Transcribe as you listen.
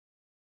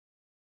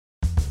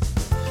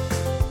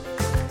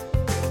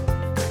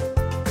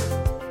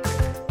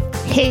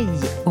Hej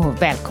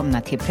och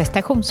välkomna till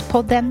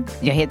prestationspodden.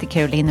 Jag heter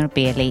Caroline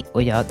Norbeli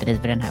och jag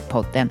driver den här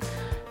podden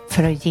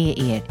för att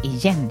ge er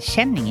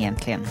igenkänning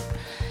egentligen.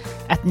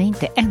 Att ni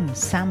inte är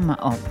ensamma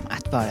om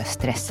att vara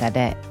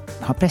stressade,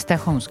 ha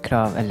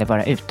prestationskrav eller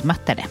vara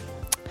utmattade.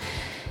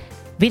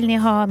 Vill ni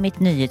ha mitt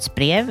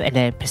nyhetsbrev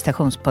eller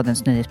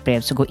prestationspoddens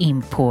nyhetsbrev så gå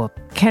in på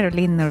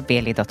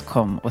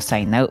carolinenorbeli.com och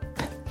signa upp.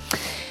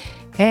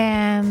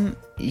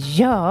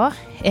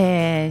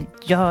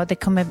 Det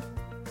kommer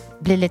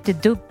bli lite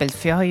dubbelt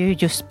för jag har ju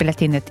just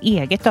spelat in ett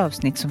eget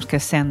avsnitt som ska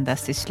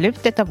sändas i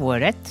slutet av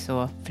året.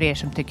 Så för er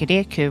som tycker det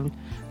är kul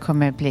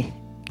kommer bli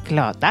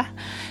glada.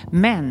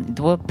 Men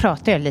då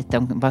pratar jag lite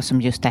om vad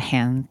som just har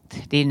hänt.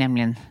 Det är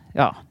nämligen,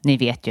 ni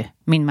vet ju,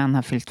 min man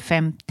har fyllt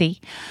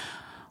 50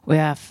 och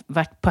jag har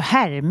varit på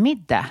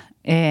herrmiddag.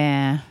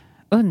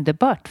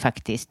 Underbart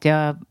faktiskt.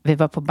 Vi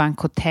var på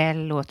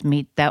bankhotel och åt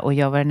middag och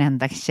jag var den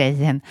enda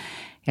tjejen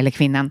eller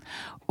kvinnan.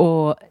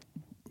 Och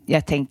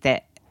jag tänkte,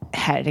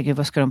 herregud,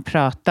 vad ska de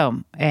prata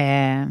om?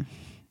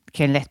 Det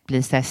kan lätt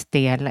bli så här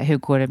stela. Hur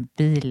går det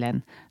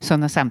bilen?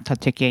 Sådana samtal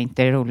tycker jag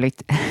inte är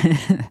roligt.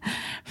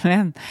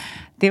 Men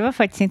det var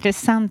faktiskt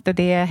intressant och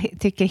det jag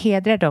tycker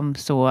hedrar dem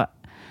så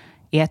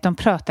är att de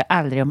pratar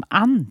aldrig om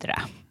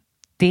andra.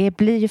 Det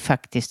blir ju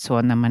faktiskt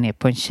så när man är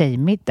på en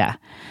tjejmiddag.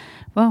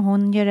 Vad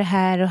hon gör det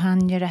här och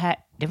han gör det här.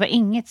 Det var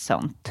inget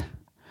sånt.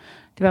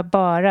 Det var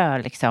bara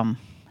liksom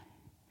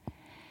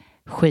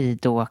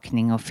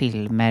skidåkning och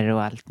filmer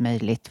och allt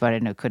möjligt vad det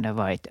nu kunde ha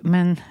varit.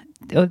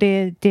 Och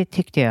det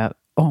tyckte jag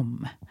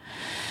om.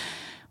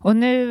 Och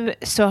nu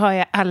så har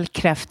jag all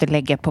kraft att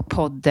lägga på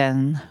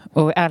podden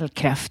och all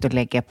kraft att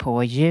lägga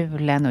på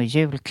julen och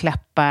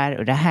julklappar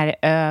och det här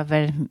är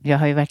över. Jag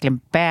har ju verkligen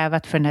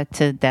bävat för den här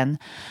tiden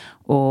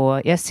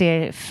och jag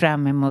ser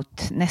fram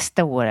emot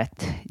nästa år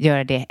att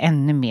göra det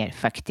ännu mer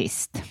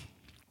faktiskt.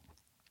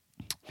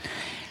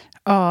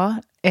 Ja,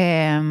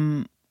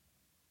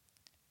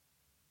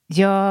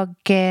 jag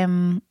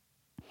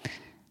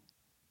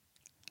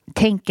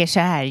tänker så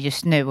här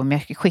just nu om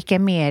jag skickar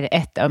med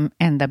ett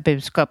enda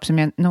budskap som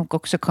jag nog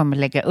också kommer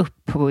lägga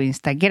upp på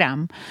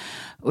Instagram.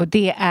 Och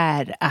det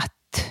är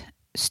att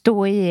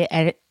stå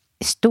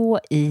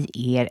i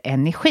er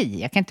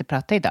energi. Jag kan inte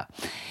prata idag.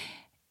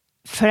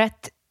 För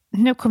att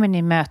nu kommer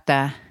ni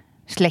möta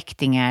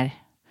släktingar,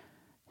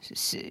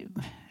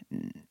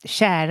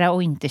 kära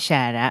och inte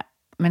kära.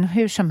 Men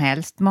hur som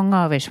helst,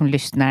 många av er som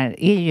lyssnar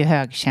är ju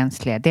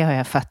högkänsliga, det har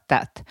jag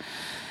fattat.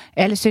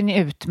 Eller så är ni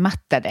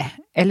utmattade,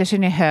 eller så är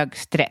ni hög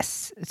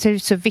stress. Så är det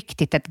så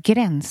viktigt att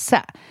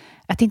gränsa,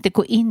 att inte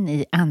gå in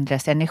i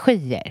andras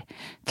energier.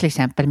 Till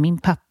exempel min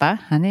pappa,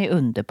 han är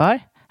underbar.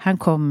 Han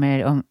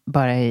kommer om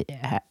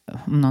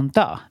någon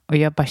dag. Och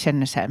jag bara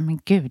känner så här, men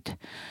gud,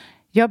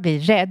 jag blir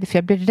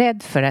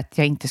rädd för att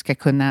jag inte ska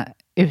kunna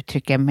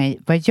uttrycka mig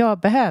vad jag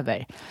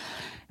behöver.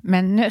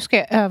 Men nu ska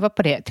jag öva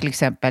på det till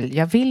exempel.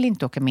 Jag vill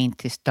inte åka med in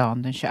till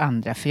stan den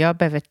 22 för jag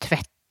behöver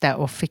tvätta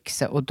och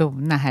fixa och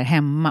dona här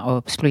hemma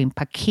och slå in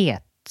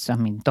paket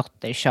som min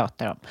dotter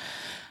tjatar om.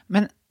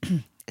 Men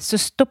så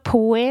stå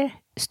på er,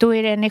 stå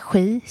er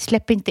energi,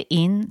 släpp inte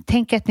in.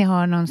 Tänk att ni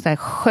har någon sån här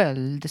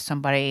sköld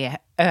som bara är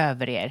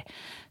över er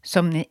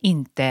som ni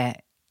inte,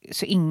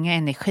 så inga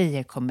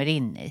energier kommer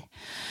in i.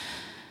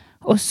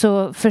 Och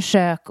så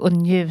försök att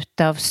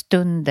njuta av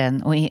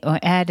stunden och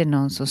är det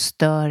någon som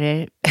stör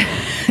er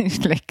i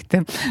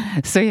släkten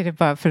så är det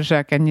bara att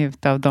försöka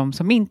njuta av dem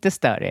som inte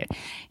stör er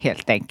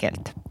helt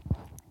enkelt.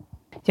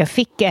 Jag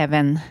fick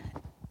även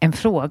en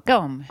fråga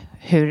om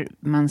hur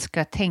man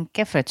ska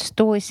tänka för att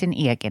stå i sin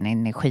egen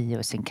energi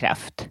och sin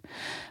kraft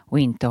och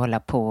inte hålla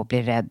på och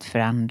bli rädd för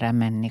andra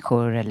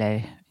människor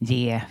eller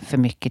ge för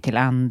mycket till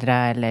andra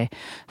eller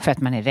för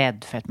att man är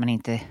rädd för att man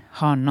inte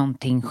har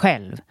någonting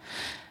själv.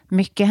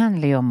 Mycket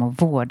handlar ju om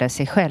att vårda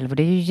sig själv och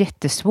det är ju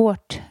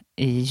jättesvårt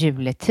i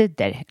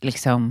juletider.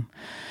 Liksom,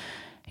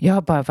 jag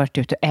har bara varit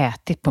ute och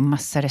ätit på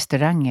massa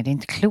restauranger, det är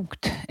inte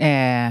klokt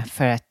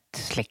för att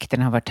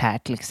släkten har varit här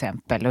till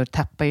exempel och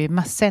tappar ju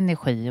massa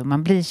energi och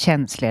man blir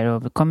känsligare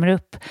och kommer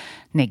upp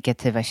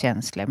negativa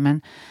känslor.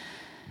 Men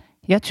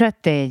jag tror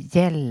att det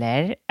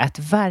gäller att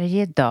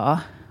varje dag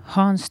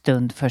ha en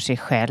stund för sig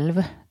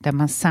själv där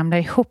man samlar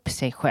ihop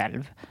sig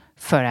själv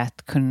för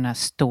att kunna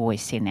stå i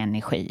sin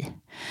energi.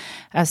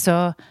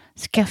 Alltså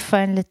skaffa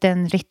en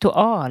liten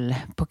ritual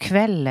på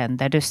kvällen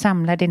där du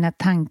samlar dina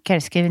tankar,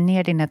 skriver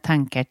ner dina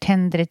tankar,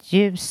 tänder ett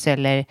ljus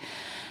eller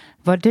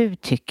vad du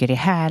tycker är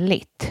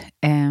härligt.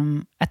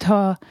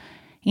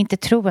 Inte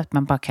tro att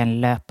man bara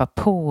kan löpa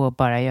på och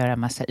bara göra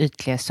massa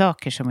ytliga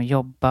saker som att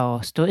jobba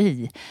och stå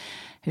i.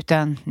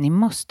 Utan ni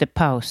måste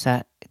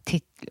pausa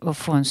och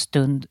få en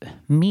stund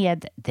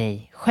med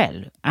dig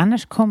själv.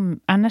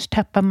 Annars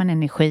tappar man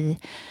energi.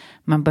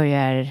 Man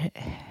börjar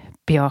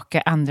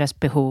bejaka andras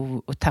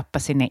behov och tappa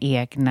sina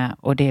egna.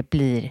 Och det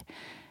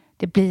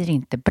blir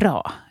inte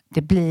bra.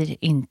 Det blir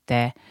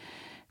inte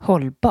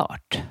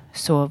hållbart.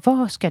 Så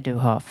vad ska du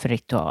ha för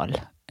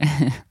ritual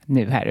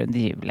nu här under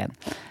julen?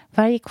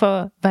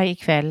 Varje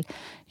kväll.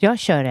 Jag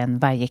kör en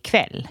varje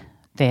kväll.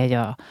 Där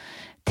jag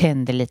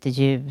tänder lite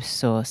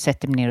ljus och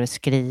sätter mig ner och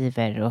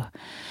skriver och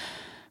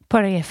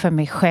bara är för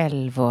mig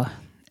själv och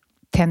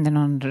tänder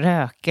någon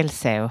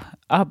rökelse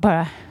och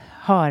bara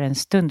har en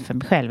stund för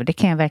mig själv. Och det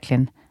kan jag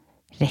verkligen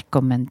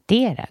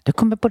rekommendera. Du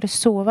kommer både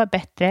sova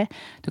bättre,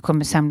 du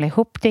kommer samla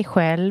ihop dig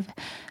själv,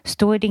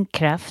 stå i din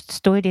kraft,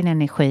 stå i din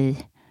energi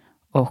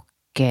och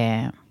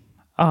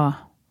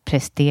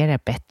prestera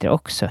bättre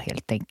också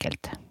helt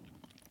enkelt.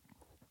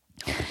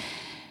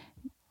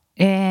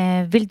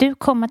 Vill du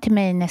komma till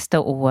mig nästa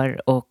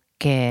år och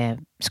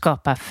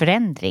skapa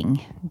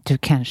förändring? Du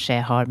kanske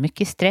har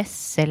mycket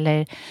stress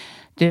eller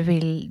du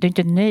är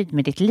inte nöjd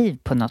med ditt liv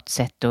på något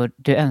sätt och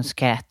du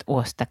önskar att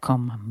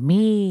åstadkomma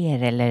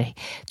mer eller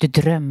du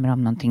drömmer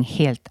om någonting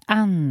helt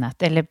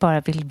annat eller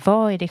bara vill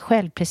vara i dig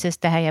själv. Precis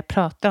det här jag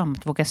pratar om,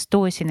 att våga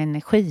stå i sin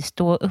energi,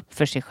 stå upp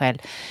för sig själv.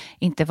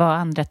 Inte vara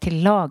andra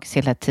till lags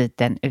hela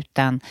tiden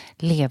utan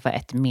leva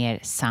ett mer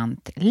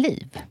sant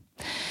liv.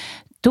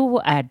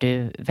 Då är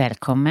du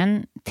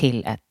välkommen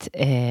till att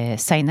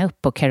signa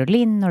upp på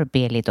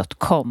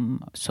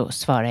carolinnorbeli.com, så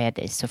svarar jag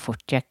dig så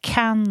fort jag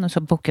kan och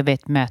så bokar vi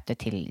ett möte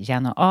till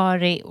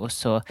januari och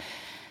så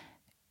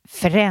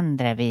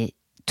förändrar vi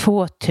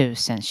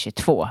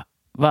 2022.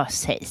 Vad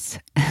sägs?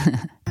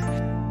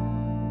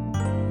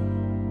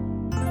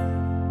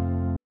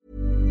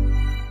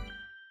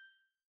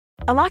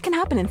 A lot can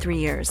happen in 3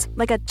 years,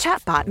 like a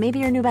chatbot may be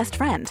your new best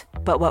friend.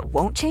 But what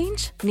won't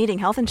change? Needing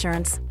health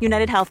insurance.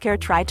 United Healthcare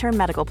Tri-Term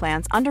Medical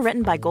Plans,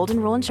 underwritten by Golden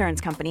Rule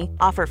Insurance Company,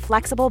 offer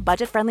flexible,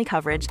 budget-friendly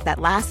coverage that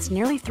lasts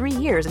nearly 3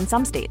 years in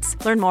some states.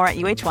 Learn more at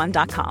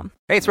uh1.com.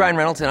 Hey, it's Ryan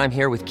Reynolds, and I'm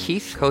here with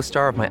Keith,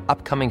 co-star of my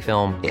upcoming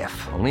film,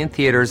 If, only in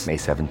theaters May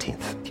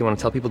 17th. Do you want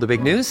to tell people the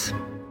big news?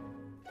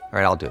 All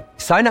right, I'll do it.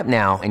 Sign up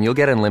now and you'll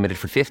get unlimited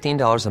for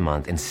 $15 a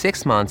month and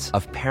 6 months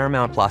of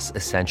Paramount Plus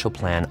Essential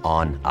Plan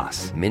on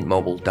us.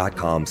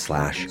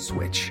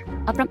 MintMobile.com/switch.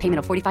 Upfront payment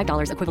of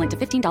 $45 equivalent to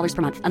 $15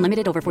 per month.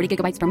 Unlimited over 40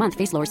 gigabytes per month.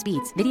 Face lower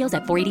speeds. Videos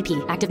at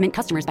 480p. Active Mint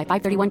customers by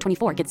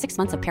 531.24 get 6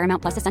 months of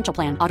Paramount Plus Essential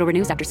Plan. Auto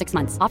renews after 6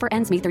 months. Offer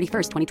ends May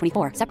 31st,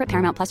 2024. Separate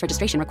Paramount Plus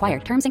registration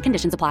required. Terms and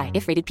conditions apply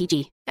if rated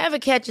PG. Ever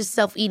catch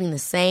yourself eating the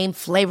same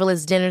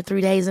flavorless dinner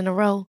 3 days in a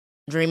row?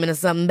 Dreaming of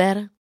something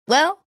better?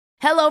 Well,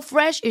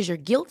 HelloFresh is your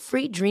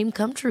guilt-free dream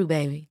come true,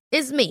 baby.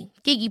 It's me,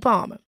 Keke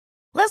Palmer.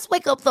 Let's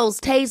wake up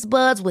those taste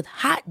buds with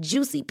hot,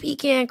 juicy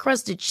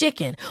pecan-crusted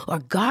chicken or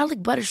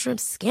garlic butter shrimp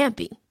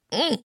scampi.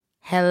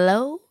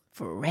 Hello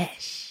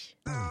Fresh.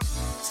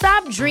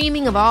 Stop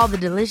dreaming of all the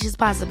delicious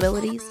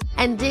possibilities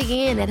and dig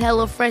in at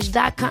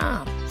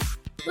HelloFresh.com.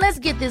 Let's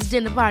get this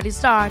dinner party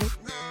started.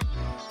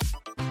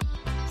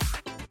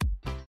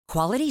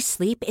 Quality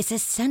sleep is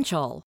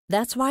essential.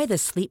 That's why the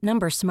Sleep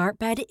Number Smart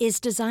Bed is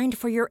designed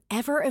for your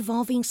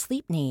ever-evolving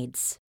sleep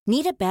needs.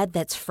 Need a bed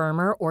that's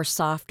firmer or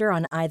softer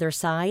on either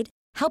side?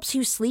 Helps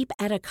you sleep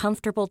at a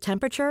comfortable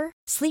temperature?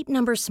 Sleep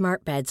Number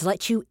Smart Beds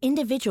let you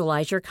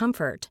individualize your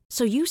comfort,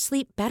 so you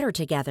sleep better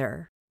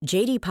together.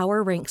 J.D.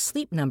 Power ranks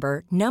Sleep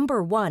Number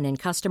 #1 in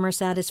customer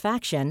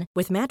satisfaction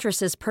with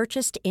mattresses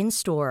purchased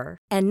in-store.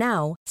 And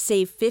now,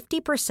 save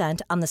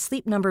 50% on the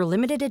Sleep Number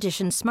Limited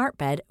Edition Smart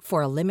Bed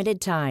for a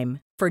limited time.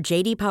 For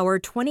J.D. Power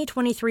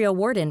 2023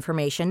 award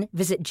information,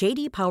 visit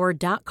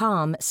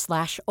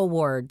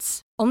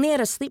jdpower.com/awards. Only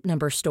at a Sleep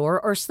Number store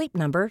or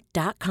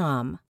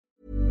sleepnumber.com.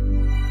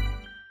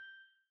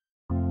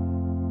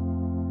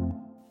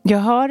 Jag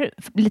har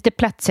lite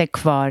platser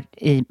kvar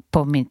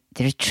på mitt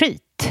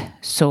retreat,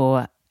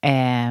 så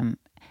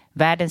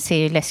världen ser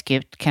ju läskig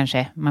ut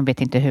kanske. Man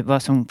vet inte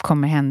vad som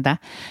kommer hända.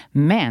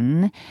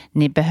 Men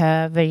ni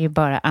behöver ju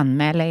bara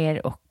anmäla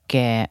er och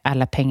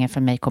alla pengar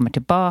från mig kommer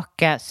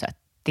tillbaka, så att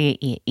det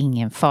är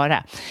ingen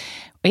fara.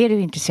 Och är du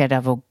intresserad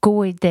av att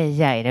gå i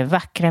Deja, i den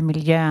vackra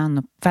miljön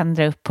och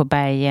vandra upp på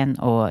bergen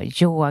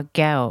och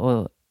yoga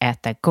och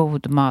äta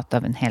god mat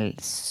av en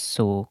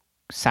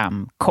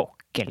hälsosam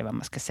kock, eller vad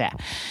man ska säga,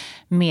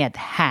 med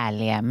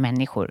härliga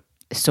människor,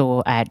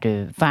 så är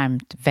du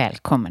varmt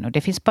välkommen. Och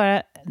det finns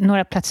bara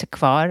några platser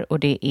kvar och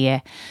det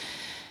är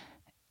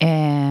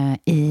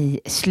i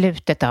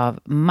slutet av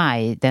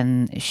maj,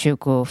 den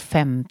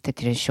 25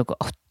 till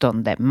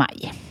 28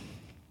 maj.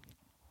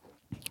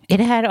 I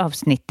det här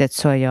avsnittet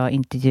så har jag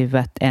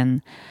intervjuat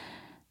en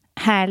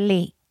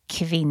härlig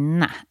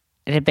kvinna,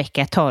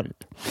 Rebecca Toll.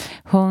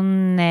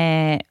 Hon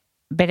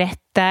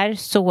berättar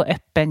så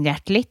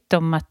öppenhjärtligt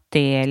om att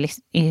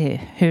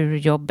hur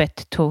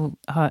jobbet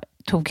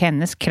tog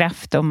hennes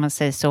kraft, om man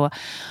säger så,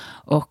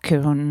 och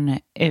hur hon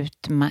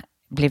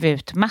blev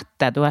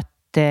utmattad och att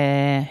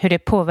hur det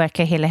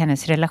påverkar hela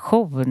hennes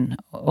relation.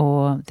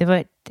 Och det var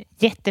ett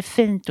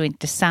jättefint och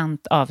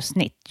intressant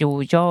avsnitt.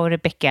 Jo, jag och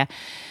Rebecca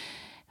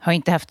har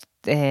inte haft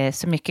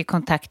så mycket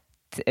kontakt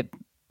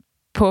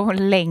på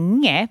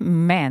länge,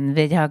 men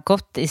vi har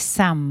gått i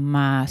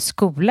samma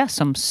skola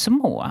som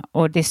små.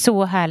 Och det är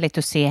så härligt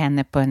att se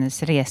henne på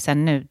hennes resa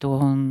nu, då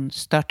hon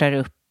startar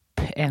upp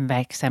en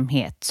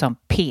verksamhet som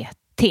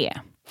PT.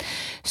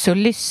 Så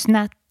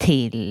lyssna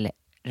till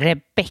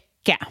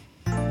Rebecca.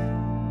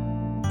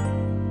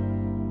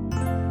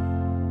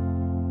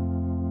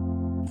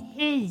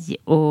 Hej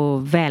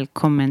och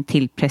välkommen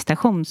till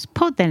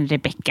prestationspodden,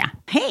 Rebecka.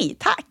 Hej,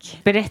 tack!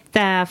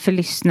 Berätta för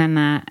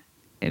lyssnarna,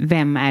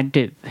 vem är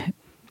du?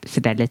 Så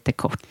där lite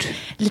kort.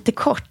 Lite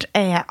kort.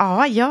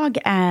 Ja, jag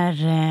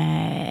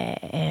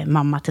är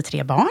mamma till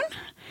 3 barn.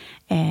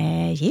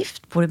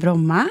 Gift, bor i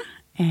Bromma.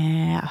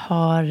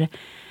 Har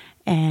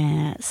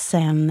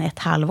sen ett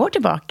halvår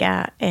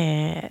tillbaka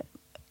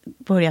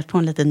börjat på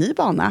en lite ny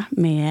bana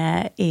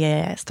med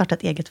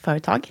startat eget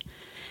företag.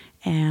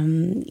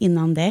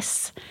 Innan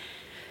dess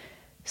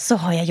så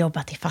har jag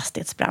jobbat i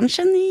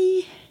fastighetsbranschen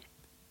i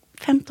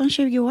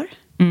 15-20 år.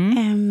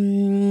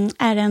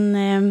 Är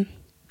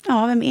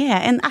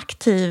en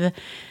aktiv,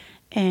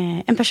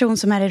 en person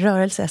som är i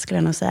rörelse, skulle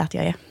jag nog säga att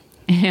jag är.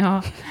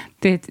 Ja,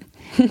 det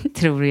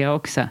tror jag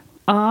också.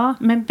 Ja,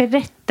 men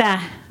berätta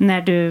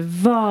när du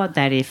var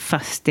där i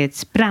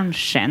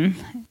fastighetsbranschen.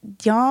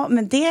 Ja,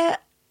 men det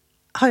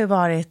har ju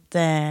varit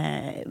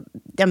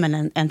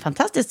en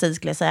fantastisk tid,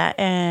 skulle jag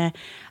säga.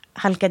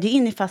 Halkade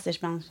in i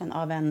fastighetsbranschen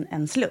av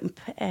en slump.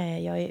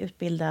 Jag är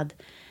utbildad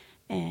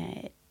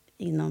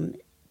inom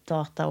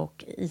data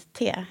och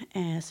IT,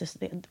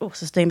 och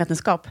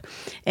systemvetenskap.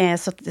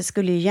 Så det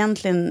skulle ju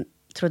egentligen,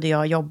 trodde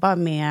jag, jobba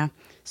med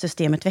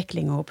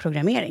systemutveckling och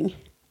programmering.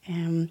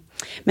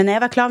 Men när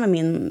jag var klar med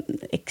min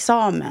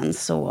examen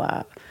så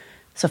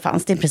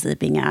fanns det i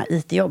princip inga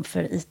IT-jobb,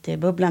 för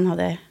IT-bubblan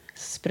hade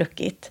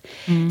spruckit.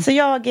 Så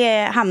jag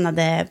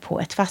hamnade på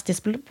ett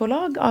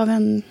fastighetsbolag av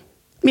en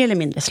mer eller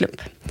mindre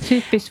slump.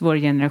 Typiskt vår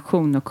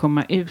generation att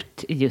komma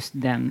ut i just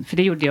den, för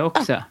det gjorde jag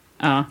också.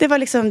 Ja. Det var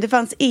liksom, det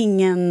fanns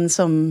ingen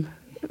som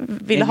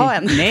ville ha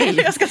en.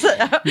 Nej. Jag ska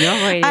säga.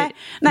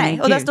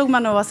 Nej. Och där stod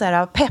man och var så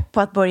här pepp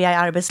på att börja i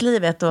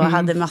arbetslivet och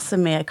hade massor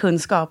med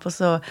kunskap, och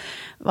så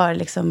var det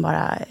liksom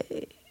bara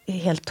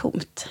helt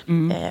tomt.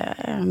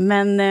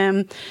 Men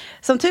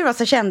som tur var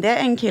så kände jag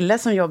en kille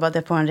som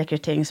jobbade på en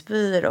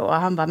rekryteringsbyrå, och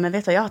han bara, men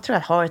vet du, jag tror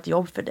jag har ett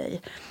jobb för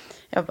dig.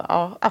 Jag bara,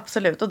 ja,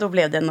 absolut. Och då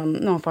blev det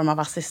någon form av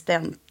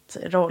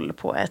assistentroll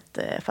på ett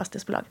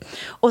fastighetsbolag.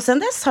 Och sen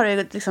dess har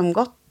det liksom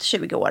gått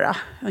 20 år då,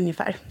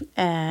 ungefär.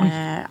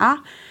 Ja,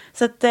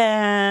 så att,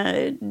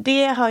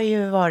 det har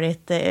ju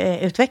varit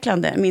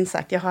utvecklande, minst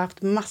sagt. Jag har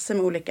haft massor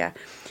med olika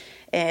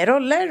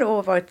roller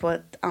och varit på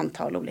ett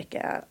antal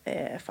olika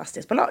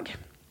fastighetsbolag.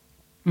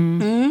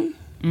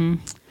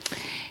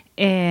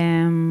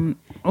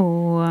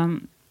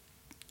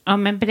 Ja,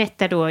 men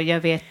berätta då, jag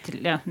vet,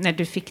 när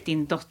du fick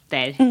din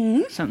dotter,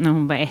 så när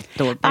hon var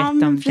 1 år,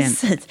 berätta om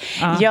precis.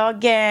 den.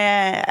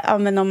 Ja.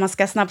 Men om man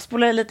ska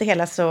snabbspola lite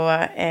hela,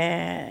 så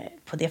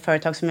på det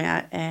företag som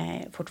jag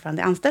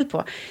fortfarande är anställd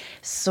på,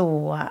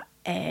 så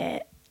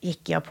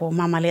gick jag på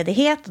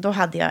mammaledighet. Då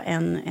hade jag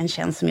en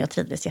tjänst som jag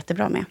trivdes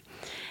jättebra med.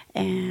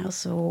 Och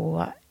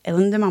så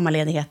under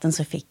mammaledigheten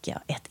så fick jag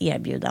ett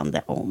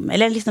erbjudande om,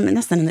 eller liksom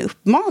nästan en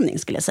uppmaning,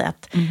 skulle jag säga,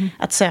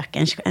 att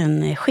söka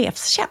en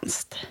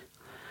chefstjänst.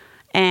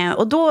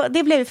 Och då,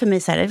 det blev för mig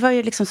så här, det var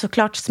ju liksom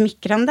såklart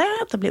smickrande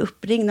att bli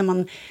uppringd när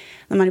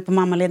man är på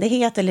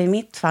mammaledighet, eller i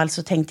mitt fall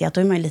så tänkte jag att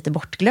då är man lite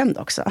bortglömd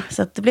också.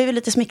 Så att det blev ju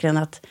lite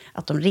smickrande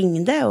att de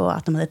ringde och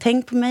att de hade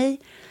tänkt på mig.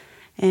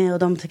 Och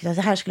de tyckte att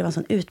det här skulle vara en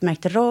sån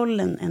utmärkt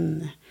roll,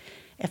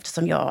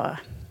 eftersom jag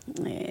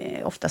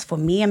oftast får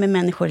med mig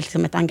människor,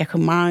 liksom ett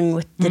engagemang och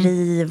ett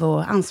driv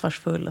och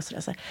ansvarsfull och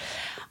sådär. Så,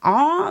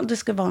 ja, det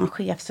ska vara en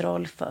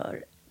chefsroll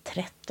för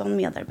 13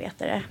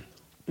 medarbetare.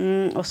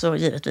 Och så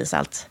givetvis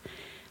allt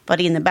vad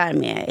det innebär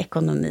med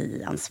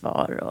ekonomi,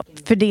 ansvar och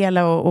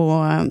fördela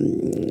och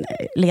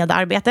leda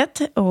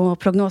arbetet och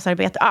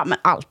prognosarbete. Ja, men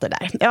allt det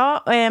där.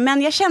 Ja,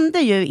 men jag kände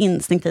ju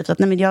instinktivt att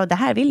det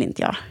här vill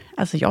inte jag.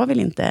 Alltså jag vill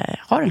inte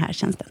ha den här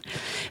tjänsten.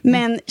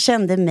 Men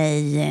kände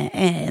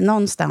mig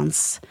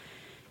någonstans,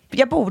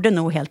 jag borde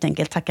nog helt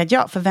enkelt tacka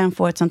ja. För vem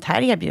får ett sånt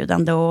här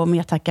erbjudande? Och om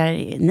jag tackar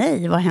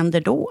nej, vad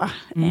händer då?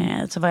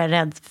 Så var jag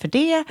rädd för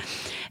det.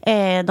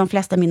 De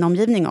flesta i min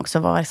omgivning också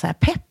var så här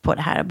pepp på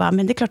det här. Bara,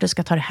 men det är klart du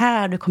ska ta det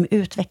här. Du kommer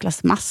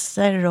utvecklas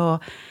massor.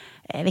 Och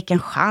vilken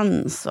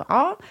chans. Och,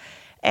 ja.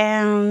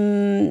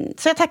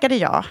 Så jag tackade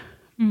ja.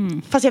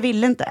 Fast jag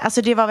ville inte.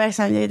 Alltså det var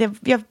verkligen,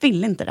 jag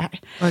ville inte det här.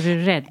 Var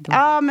du rädd då?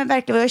 Ja, men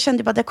verkligen. Jag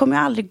kände bara, det kommer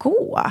aldrig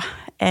gå.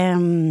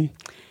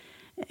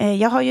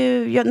 Jag har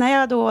ju, när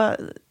jag då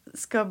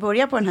ska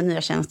börja på den här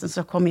nya tjänsten,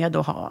 så kommer jag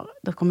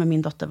då kommer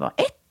min dotter vara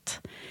 1.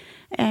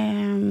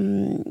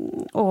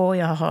 Och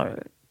jag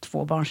har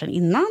 2 barn sedan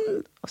innan,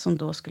 och som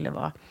då skulle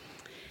vara,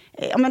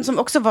 men som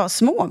också var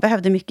små,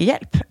 behövde mycket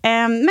hjälp.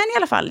 Men i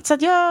alla fall, så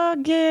att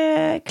jag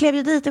klev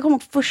ju dit. Jag kom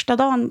första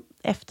dagen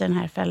efter den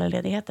här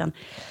föräldraledigheten.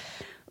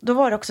 Då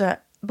var det också,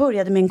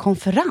 började med en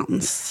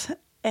konferens.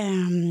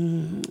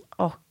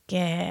 Och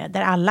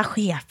där alla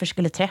chefer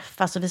skulle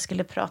träffas och vi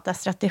skulle prata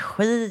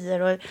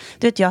strategier. Och,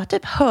 du vet, jag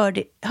typ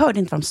hörde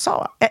inte vad de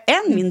sa. Jag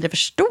än mindre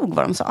förstod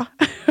vad de sa.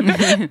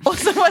 Och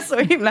så var jag så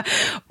himla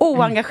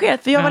oengagerad,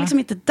 för jag var liksom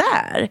inte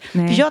där.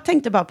 Nej. För jag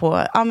tänkte bara på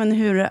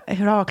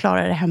hur har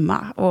Klara det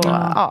hemma?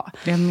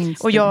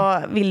 Och,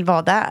 jag vill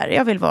vara där.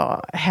 Jag vill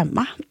vara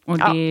hemma. Och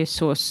det är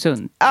så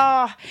sunt.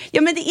 Ja,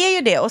 men det är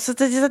ju det. Och så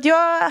att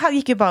jag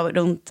gick ju bara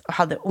runt och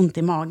hade ont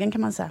i magen,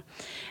 kan man säga.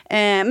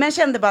 Men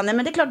kände bara, nej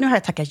men det är klart, nu har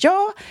jag tackat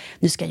ja.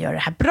 Nu ska jag göra det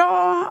här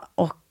bra.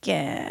 Och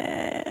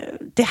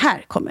det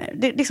här kommer.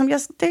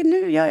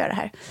 Nu gör jag det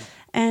här.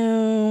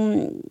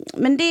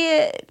 Men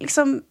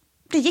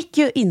det gick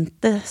ju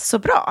inte så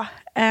bra.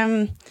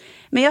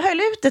 Men jag höll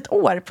ut ett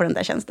år på den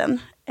där tjänsten.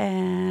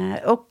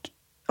 Och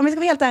om jag ska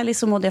vara helt ärlig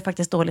så mådde jag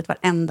faktiskt dåligt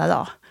varenda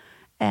dag.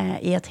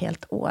 I ett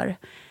helt år.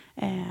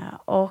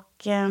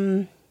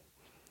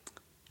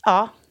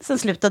 Sen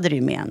slutade det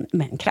ju med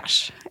en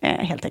krasch,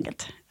 helt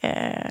enkelt.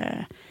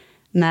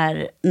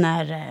 När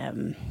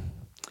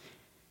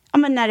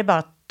det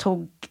bara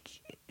tog,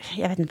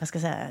 jag vet inte vad jag ska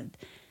säga.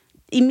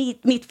 I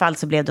mitt fall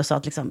så blev det så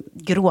att liksom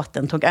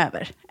gråten tog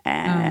över.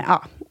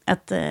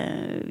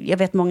 Jag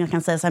vet många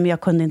kan säga så här, men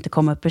jag kunde inte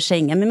komma upp ur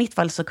sängen. Men i mitt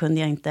fall så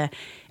kunde jag inte,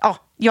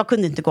 jag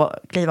kunde inte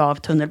kliva av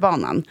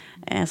tunnelbanan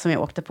som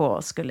jag åkte på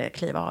och skulle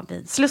kliva av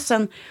vid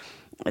Slussen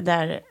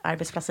där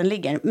arbetsplatsen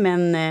ligger.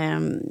 Men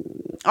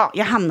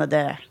jag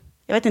hamnade,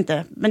 jag vet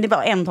inte, men det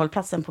var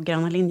ändhållplatsen på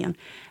Gröna linjen.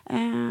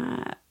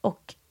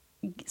 Och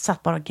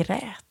satt bara och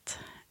grät.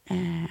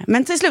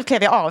 Men till slut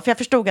klev jag av, för jag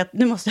förstod att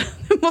nu måste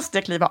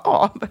jag kliva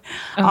av.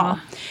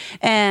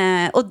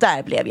 Och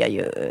där blev jag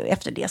ju,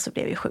 efter det så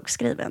blev jag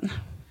sjukskriven.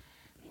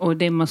 Och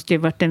det måste ju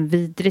varit en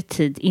vidrig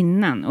tid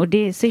innan. Och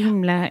det är så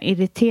himla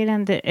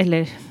irriterande,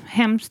 eller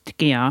hemskt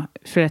tycker jag.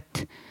 För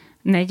att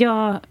när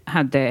jag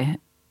hade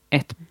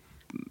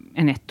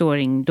en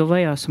ettåring, då var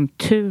jag som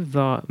tur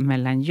var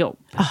mellan jobb.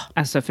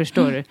 Alltså,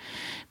 förstår du?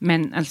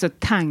 Men alltså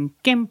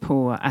tanken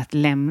på att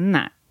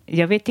lämna,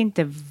 jag vet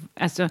inte,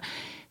 alltså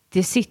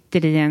det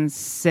sitter i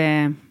ens...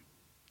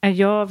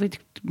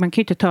 man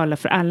kan ju inte tala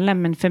för alla,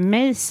 men för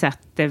mig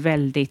satt det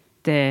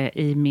väldigt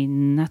i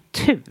min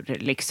natur,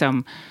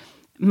 liksom.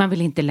 Man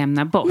vill inte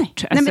lämna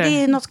bort. Nej, men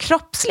det är något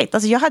kroppsligt.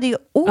 Alltså jag hade ju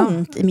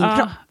ont i min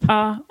kropp.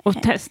 Ja, och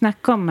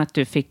snacka om att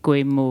du fick gå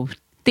emot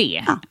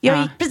det.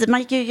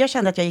 Jag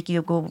kände att jag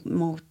gick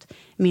mot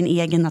min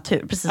egen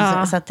natur. Precis,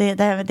 så att det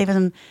var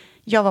som,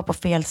 jag var på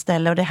fel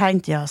ställe och det här är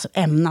inte jag så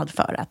ämnad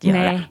för att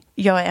göra. Nej.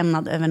 Jag är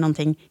ämnad över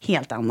någonting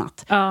helt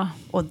annat.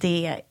 Och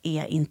det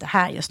är inte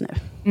här just nu.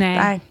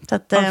 Nej. Så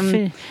att,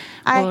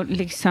 och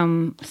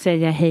liksom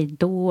säga hej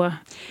då.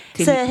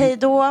 Säga hej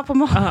då på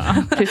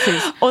morgonen.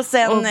 Precis. och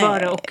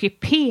vara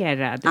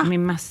ockuperad med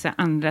massa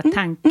andra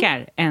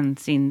tankar än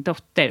sin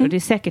dotter. Och det är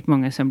säkert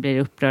många som blir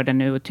upprörda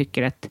nu och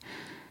tycker att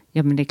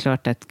men det är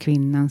klart att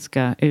kvinnan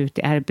ska ut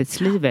i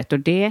arbetslivet. Och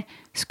det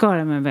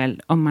ska man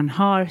väl om man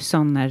har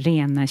sådana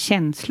rena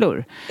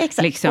känslor.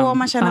 Exakt, liksom. Och om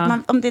man känner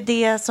att om det är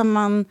det som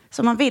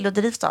man vill och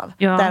drivs av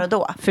där och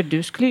då. För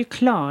du skulle ju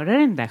klara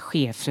den där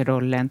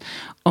chefsrollen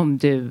om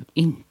du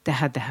inte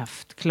hade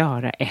haft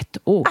klara ett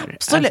år.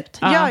 Absolut,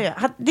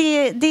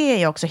 det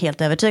är jag också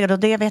helt övertygad. Och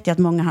det vet jag att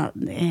många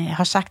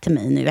har sagt till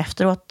mig nu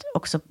efteråt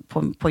också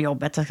på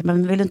jobbet.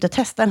 Men vill du inte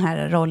testa den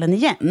här rollen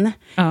igen?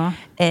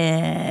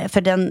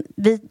 För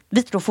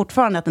vi tror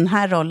fortfarande att den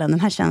här rollen, den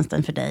här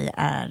tjänsten för dig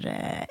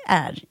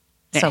är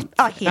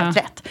helt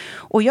rätt.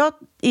 Och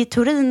i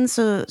teorin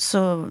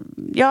så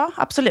ja,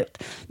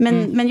 absolut.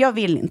 Men jag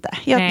vill inte.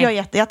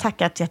 Jag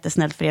tackar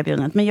jättesnällt för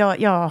erbjudandet, men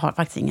jag har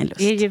faktiskt ingen lust.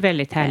 Det är ju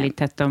väldigt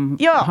härligt att de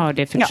har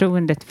det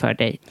förtroendet för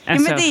dig.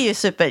 Alltså. Ja, men det är ju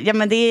super. Ja,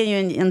 men det är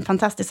ju en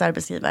fantastisk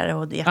arbetsgivare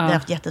och det har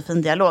haft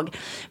jättefin dialog.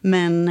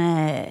 Men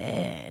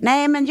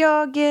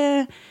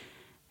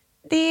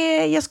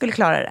jag skulle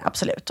klara det,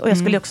 absolut. Och jag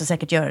skulle också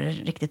säkert göra det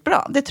riktigt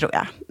bra, det tror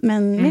jag.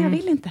 Men jag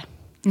vill inte.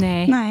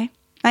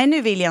 Nej,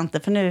 nu vill jag inte,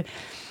 för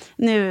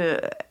nu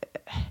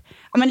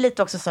men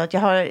lite också så att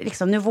jag har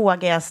liksom, nu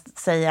vågar jag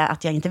säga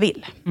att jag inte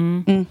vill.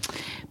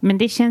 Men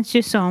det känns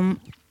ju som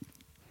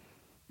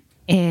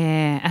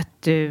att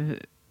du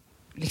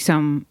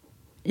liksom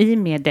i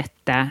med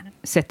detta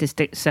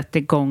sätter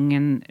igång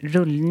en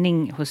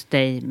rullning hos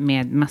dig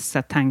med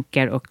massa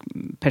tankar och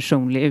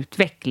personlig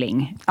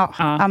utveckling.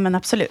 Ja, men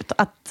absolut.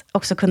 Att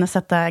också kunna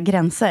sätta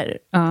gränser,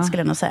 skulle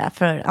jag nog säga.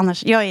 För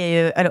annars, jag är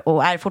ju,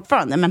 och är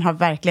fortfarande, men har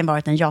verkligen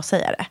varit en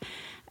ja-sägare.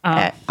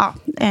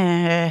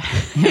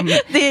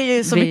 Det är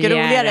ju så mycket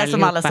roligare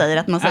som alla säger,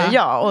 att man säger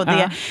ja. Och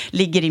det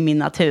ligger i min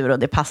natur och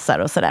det passar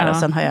och sådär. Och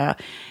sen har jag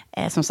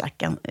som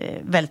sagt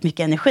väldigt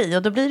mycket energi.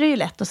 Och då blir det ju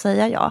lätt att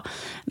säga ja.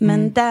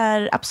 Men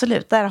där,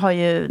 absolut, där har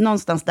ju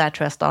någonstans där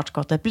tror jag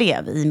startskottet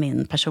blev i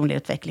min personliga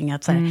utveckling.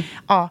 Att säga,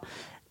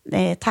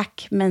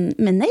 tack, men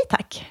nej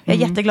tack. Jag är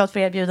jätteglad för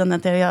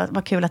erbjudandet. Det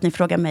var kul att ni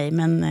frågar mig,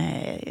 men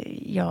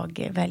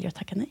jag väljer att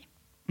tacka nej.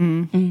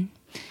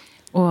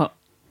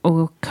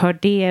 Och har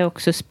det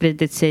också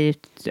spridit sig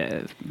ut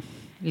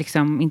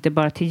liksom inte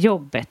bara till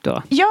jobbet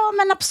då? Ja,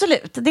 men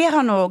absolut. Det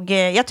har nog...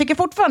 Jag tycker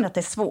fortfarande att det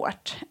är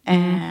svårt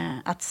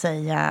att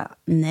säga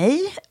nej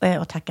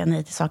och tacka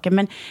nej till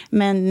saker.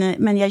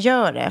 Men jag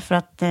gör det för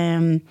att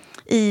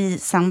i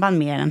samband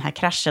med den här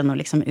kraschen och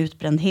liksom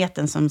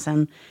utbrändheten som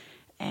sen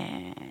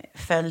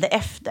följde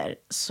efter,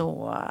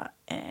 så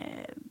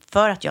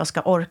för att jag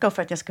ska orka och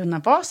för att jag ska kunna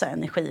vara så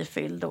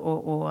energifylld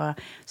och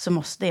så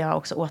måste jag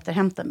också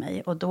återhämta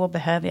mig. Och då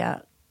behöver jag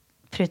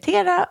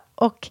prioritera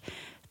och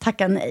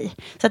tacka nej.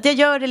 Så att jag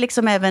gör det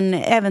liksom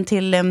även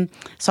till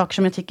saker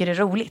som jag tycker är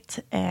roligt.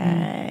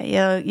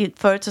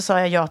 Förut så sa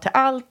jag ja till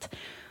allt.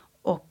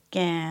 Och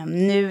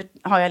nu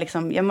har jag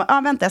liksom...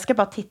 jag ska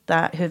bara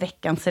titta hur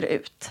veckan ser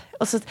ut.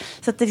 Och så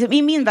att det liksom,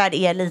 i min värld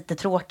är lite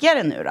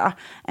tråkigare nu då.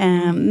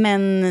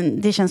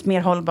 Men det känns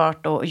mer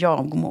hållbart och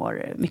jag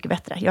mår mycket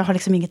bättre. Jag har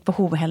liksom inget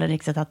behov heller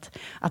riktigt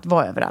att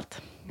vara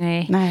överallt.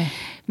 Nej.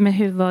 Men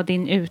hur var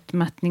din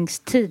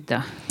utmattningstid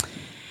då?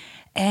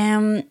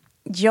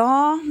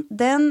 Ja,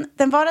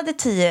 den varade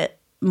 10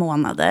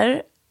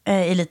 månader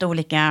i lite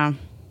olika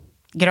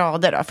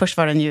grader. Då. Först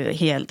var den ju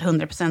helt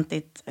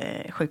 100%igt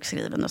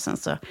sjukskriven och sen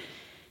så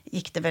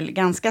gick det väl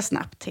ganska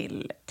snabbt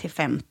till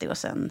 50 och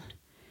sen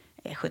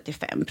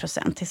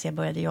 75% tills jag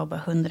började jobba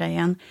 100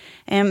 igen.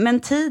 Men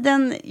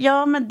tiden,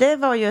 ja men det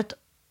var ju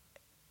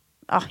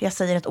jag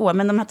säger ett år,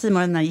 men de här 10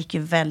 månaderna gick ju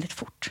väldigt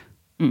fort.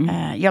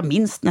 Jag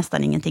minns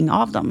nästan ingenting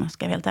av dem,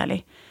 ska jag vara helt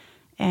ärlig.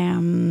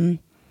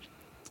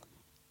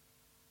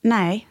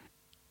 Nej,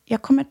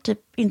 jag kommer typ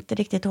inte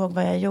riktigt ihåg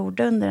vad jag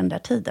gjorde under den där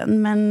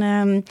tiden.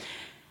 Men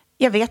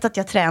jag vet att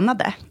jag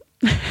tränade.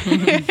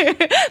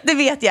 Det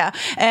vet jag.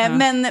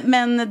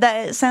 Men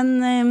sen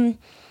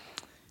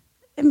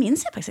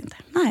minns jag faktiskt inte.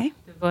 Nej.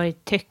 Det var i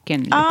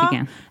tecken lite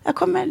grann.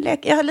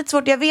 Jag har lite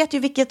svårt. Jag vet ju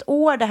vilket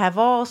år det här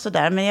var och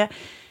sådär. Men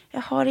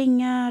jag har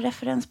inga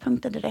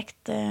referenspunkter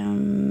direkt.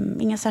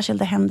 Inga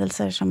särskilda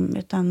händelser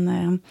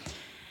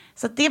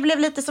så det blev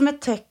lite som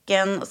ett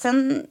tecken. Och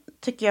sen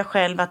tycker jag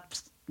själv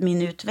att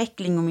min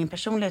utveckling och min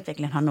personliga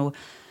utveckling har nog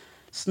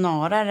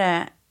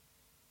snarare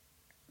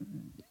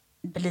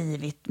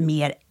blivit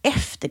mer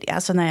efter det.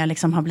 Alltså när jag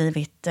liksom har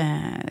blivit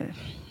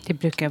det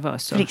brukar vara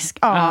så. Frisk.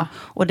 Ja.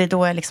 Och det är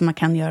då man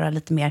kan göra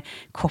lite mer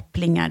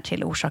kopplingar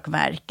till orsak och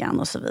verkan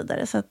och så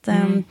vidare. Så att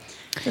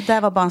det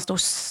där var bara en stor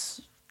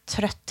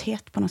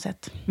trötthet på något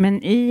sätt.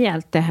 Men i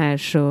allt det här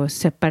så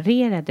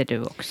separerade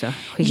du också?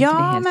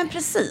 Ja, men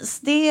precis.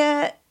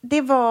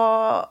 Det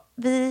var...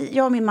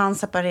 Jag och min man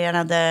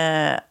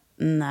separerade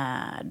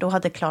då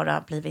hade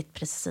Klara blivit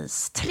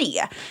precis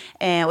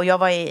 3. Och jag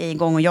var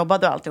igång och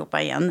jobbade och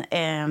alltihopa igen.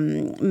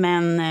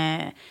 Men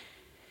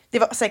det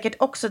var säkert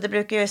också, det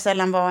brukar ju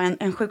sällan vara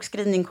en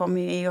sjukskrivning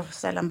kommer ju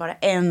sällan bara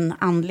en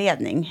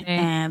anledning.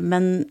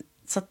 Men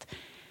så att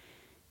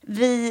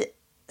vi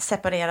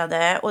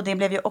separerade och det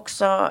blev ju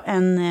också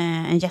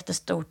en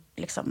jättestor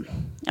liksom,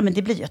 men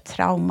det blir ju ett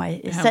trauma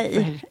i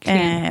sig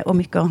och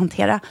mycket att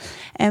hantera.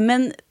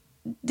 Men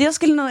jag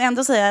skulle nog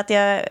ändå säga att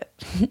jag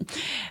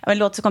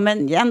låter så,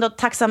 men jag är ändå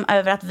tacksam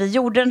över att vi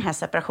gjorde den här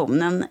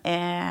separationen.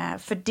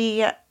 För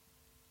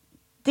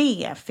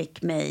det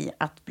fick mig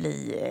att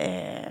bli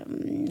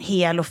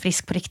hel och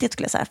frisk på riktigt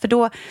skulle jag säga. För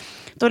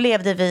då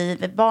levde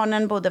vi,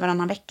 barnen bodde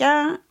varannan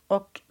vecka.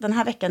 Och den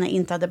här veckan när jag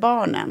inte hade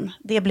barnen,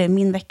 det blev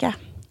min vecka.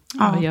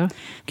 Ja.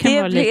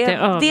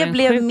 Det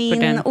blev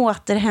min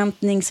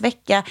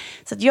återhämtningsvecka.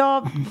 Så att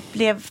jag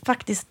blev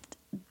faktiskt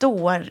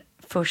då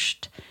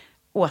först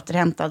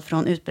återhämtad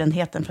från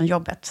utbrändheten från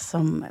jobbet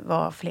som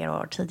var flera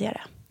år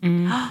tidigare.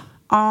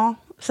 Ja,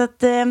 så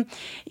att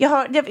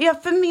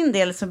jag för min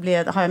del så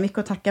har jag mycket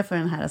att tacka för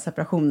den här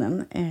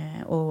separationen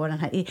och den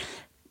här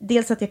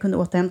dels att jag kunde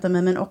återhämta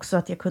mig men också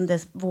att jag kunde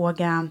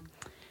våga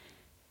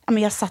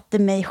jag satte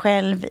mig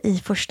själv i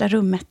första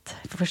rummet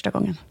för första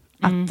gången.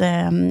 Att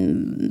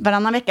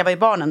varannan vecka var ju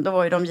barnen, då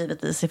var ju de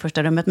givetvis i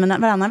första rummet.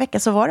 Men varannan vecka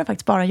så var det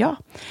faktiskt bara jag.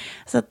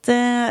 Så att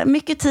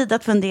mycket tid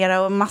att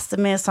fundera och massor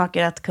med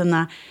saker att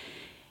kunna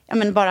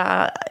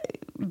bara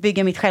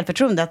bygga mitt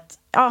självförtroende. Att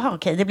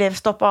okej, det blev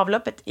stopp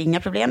avloppet, inga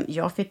problem.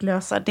 Jag fick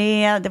lösa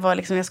det. Det var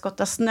liksom, jag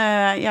skottade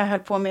snö, jag höll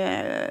på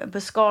med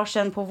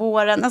buskagen på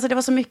våren. Alltså det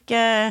var så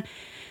mycket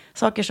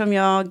saker som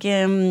jag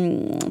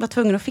var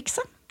tvungen att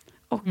fixa.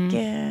 Och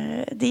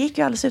det gick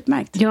ju alldeles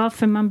utmärkt. Ja,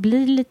 för man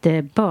blir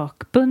lite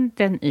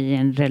bakbunden i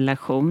en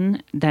relation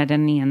där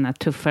den ena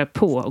tuffar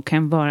på och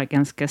kan vara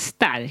ganska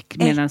stark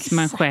medan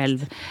man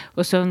själv,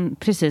 och så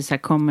precis här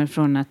kommer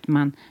från att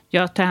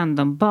jag tar hand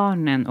om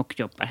barnen och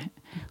jobbar.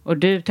 Och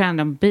du tar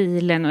hand om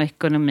bilen och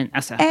ekonomin.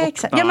 Alltså,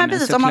 exakt, och barnen, men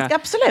precis, om man ska,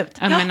 absolut.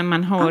 Ja, men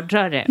man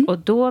hårdrar det. Och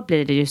då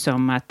blir det ju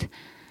som att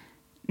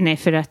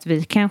för att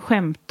vi kan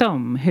skämta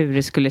om hur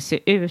det skulle se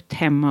ut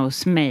hemma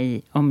hos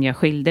mig om jag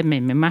skilde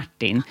mig med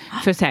Martin.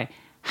 För så här,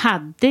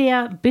 hade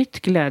jag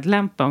bytt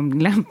glödlampa om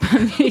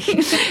lampan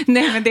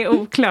nej, men det är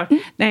oklart.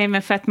 Nej,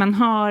 men för att man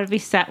har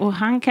vissa, och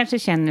han kanske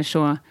känner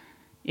så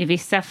i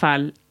vissa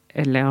fall,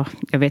 eller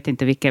jag vet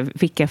inte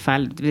vilka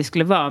fall det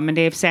skulle vara, men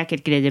det är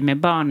säkert grejer med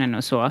barnen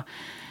och så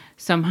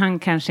som han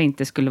kanske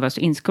inte skulle vara så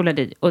inskolad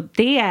i. Och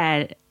det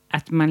är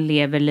att man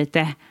lever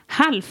lite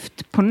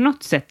halvt på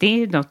något sätt. Det är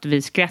ju något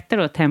vi skrattar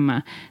åt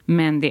hemma.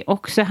 Men det är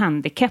också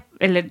handikapp.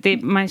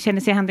 Eller man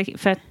känner sig handikapp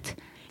för att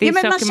det är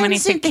saker man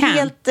inte kan.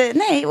 Helt,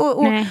 nej,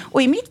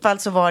 och i mitt fall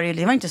så var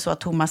det var inte så att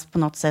Thomas på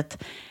något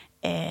sätt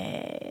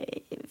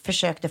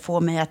försökte få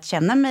mig att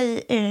känna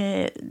mig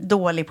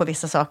dålig på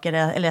vissa saker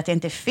eller att jag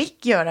inte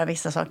fick göra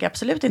vissa saker.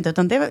 Absolut inte,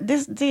 utan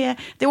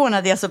det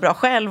ordnade jag så bra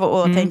själv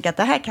och tänkte att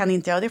det här kan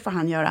inte jag, det får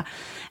han göra.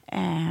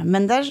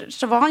 Men där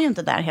så var han ju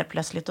inte där helt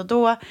plötsligt och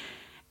då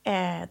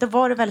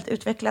var det väldigt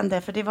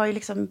utvecklande, för det var ju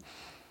liksom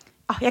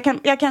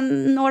jag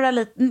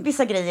kan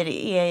vissa grejer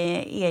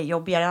är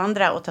jobbigare än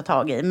andra att ta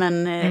tag i,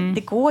 men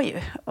det går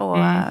ju. Och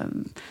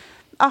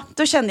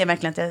då kände jag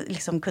verkligen att jag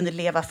liksom kunde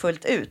leva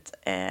fullt ut.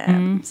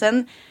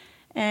 Sen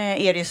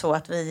är det ju så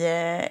att vi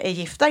är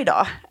gifta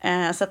idag.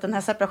 Så att den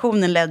här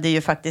separationen ledde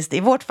ju faktiskt i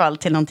vårt fall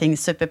till någonting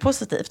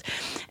superpositivt.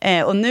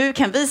 Och nu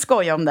kan vi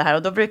skoja om det här.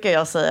 Och då brukar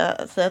jag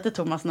säga till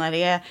Thomas när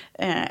det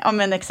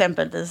är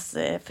exempelvis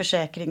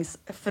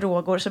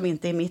försäkringsfrågor som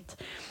inte är mitt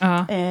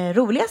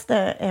roligaste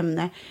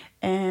ämne.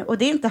 Och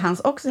det är inte hans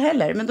också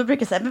heller. Men då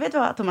brukar jag säga, men vet du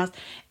vad Thomas?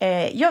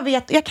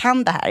 Jag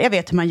kan det här, jag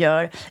vet hur man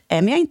gör.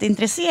 Men jag är inte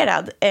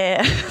intresserad.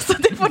 Så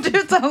det får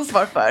du ta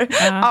ansvar för.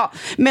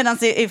 Medan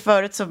i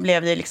förut så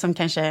blev det liksom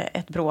kanske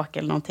ett bråk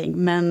eller någonting.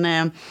 Men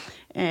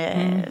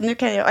nu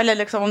kan jag, eller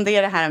liksom om det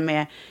är det här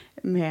med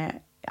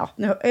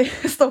nu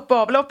stoppa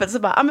avloppet så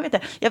bara, men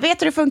jag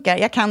vet hur det funkar,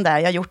 jag kan det här,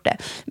 jag har gjort det.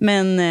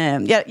 Men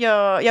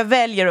jag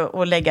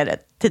väljer att lägga det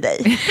till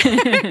dig.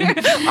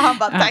 Och han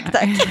bara, tack.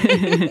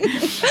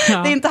 Det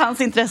är inte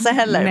hans intresse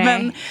heller.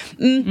 Nej.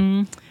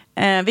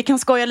 Men vi kan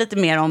skoja lite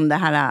mer om det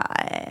här,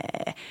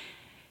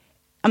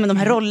 de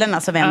här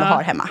rollerna som vi ändå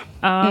har hemma.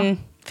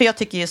 För jag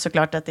tycker ju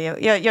såklart att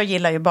jag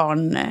gillar ju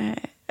barn,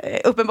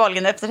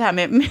 uppenbarligen efter det här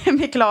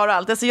med Klara och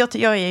allt. Alltså jag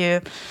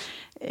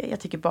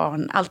tycker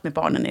allt med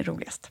barnen är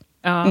roligast.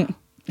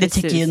 Det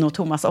tycker ju nog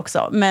Thomas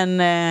också. Men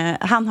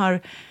han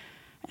har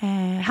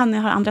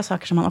andra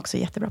saker som han också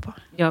är jättebra på.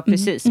 Ja,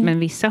 precis. Men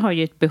vissa har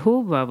ju ett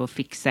behov av att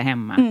fixa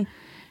hemma.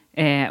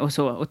 Och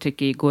så. Och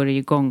går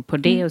igång på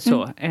det och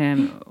så.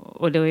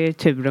 Och då är det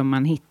tur om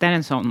man hittar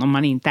en sån. Om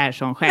man inte är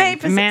sån själv.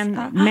 Nej,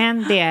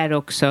 men det är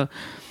också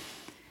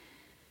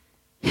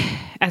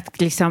att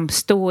liksom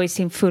stå i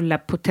sin fulla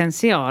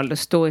potential och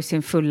stå i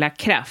sin fulla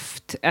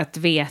kraft. Att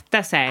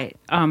veta så här,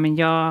 men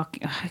jag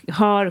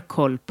har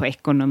koll på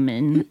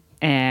ekonomin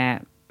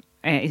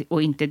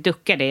och inte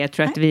ducka det. Jag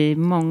tror att vi är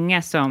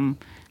många som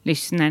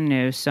lyssnar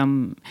nu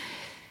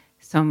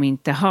som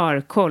inte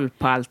har koll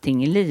på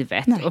allting i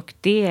livet. Nej. Och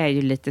det är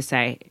ju lite så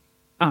här,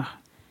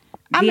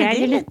 det är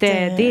ju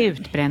lite, det är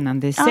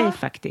utbrännande i sig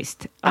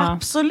faktiskt.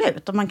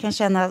 Absolut, och man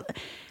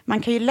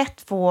kan ju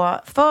lätt få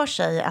för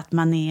sig att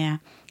man är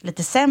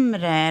lite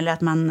sämre eller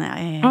att man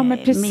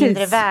är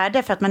mindre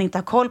värde för att man inte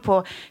har koll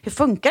på hur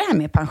funkar det här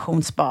med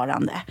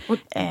pensionssparande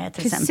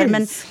till exempel.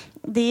 Men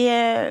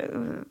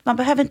man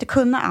behöver inte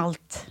kunna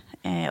allt.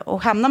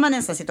 Och hamnar man i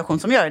en sån situation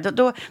som gör det,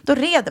 då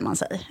reder man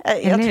sig.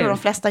 Jag tror de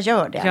flesta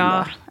gör det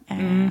ändå.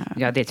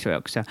 Ja, det tror jag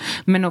också.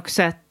 Men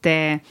också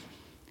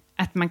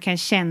att man kan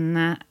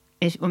känna,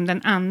 om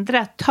den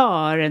andra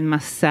tar en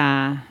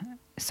massa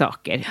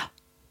saker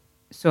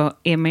så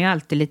är man ju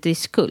alltid lite i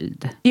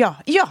skuld. Ja.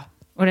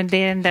 Och det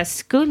är den där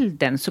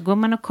skulden, så går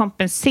man och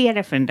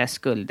kompenserar för den där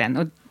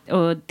skulden.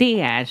 Och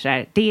det är så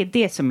här, det är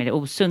det som är det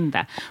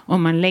osunda.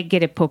 Om man lägger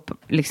det på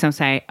liksom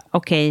så här,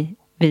 okej,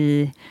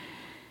 vi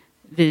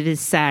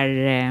visar,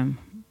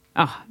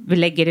 vi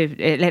lägger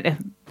ut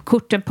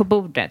korten på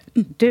bordet.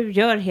 Du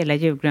gör hela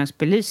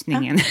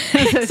julgransbelysningen.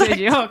 Så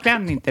jag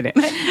kan inte det.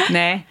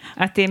 Nej,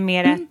 att det är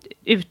mer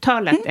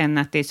uttalat än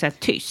att det är så här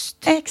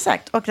tyst.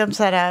 Exakt. Och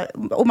så här,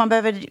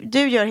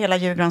 du gör hela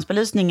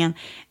julgransbelysningen.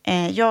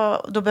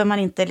 Då behöver man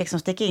inte liksom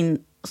sticka in.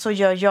 Så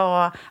gör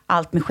jag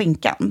allt med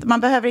skinkan. Man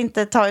behöver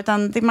inte ta,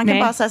 utan man kan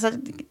bara säga så här,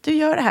 du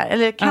gör det här.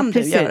 Eller kan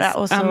du göra?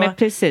 Och så, men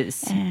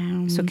precis.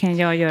 Så kan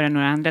jag göra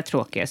några andra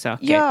tråkiga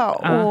saker. Ja,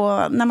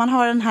 och när man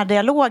har den här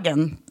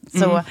dialogen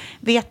så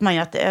vet man ju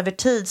att över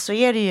tid så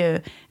är det ju,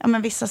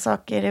 vissa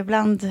saker,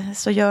 ibland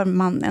så gör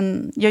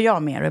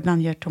jag mer och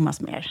ibland gör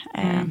Thomas mer.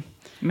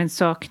 Men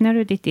saknar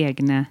du ditt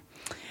egna?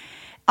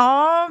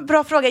 Ja,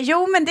 bra fråga.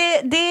 Jo, men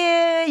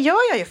det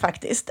gör jag ju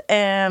faktiskt.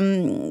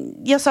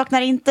 Jag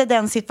saknar inte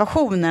den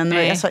situationen.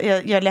 Jag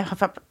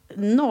har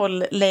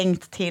noll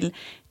längt till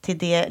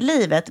det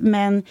livet.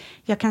 Men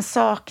jag kan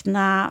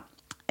sakna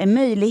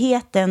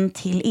möjligheten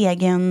till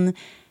egen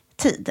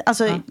tid.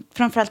 Alltså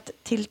framförallt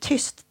till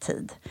tyst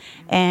tid.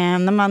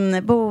 När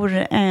man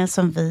bor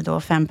som vi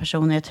då, 5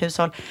 personer i ett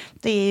hushåll.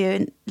 Det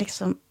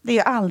är ju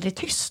aldrig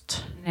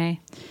tyst.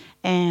 Nej.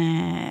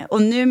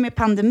 Och nu med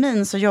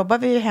pandemin så jobbar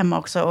vi ju hemma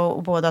också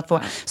och båda två.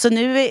 Så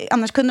nu,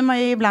 annars kunde man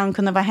ju ibland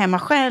kunna vara hemma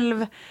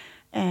själv.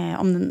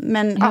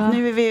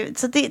 Nu är vi,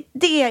 så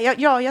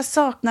jag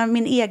saknar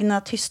min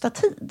egna tysta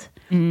tid.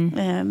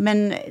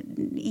 Men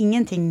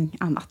ingenting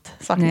annat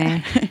saknar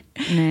jag.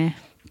 Nej.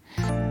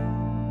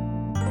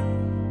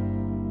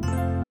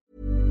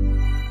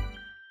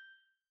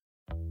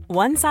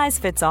 One size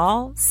fits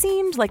all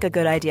seemed like a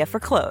good idea for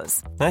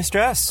clothes. Nice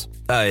dress.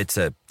 It's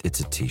a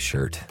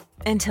t-shirt.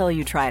 Until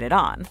you tried it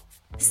on.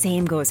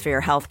 Same goes for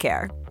your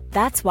healthcare.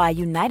 That's why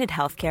United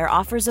Healthcare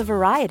offers a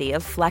variety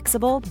of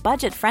flexible,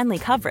 budget-friendly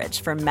coverage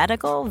for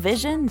medical,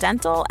 vision,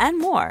 dental, and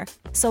more.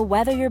 So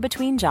whether you're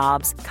between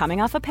jobs, coming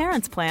off a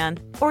parent's plan,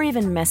 or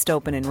even missed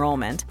open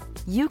enrollment,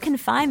 you can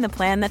find the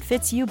plan that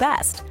fits you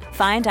best.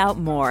 Find out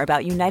more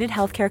about United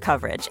Healthcare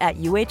coverage at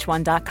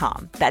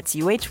uh1.com. That's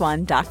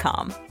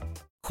uh1.com.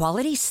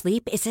 Quality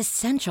sleep is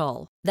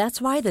essential.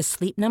 That's why the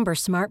Sleep Number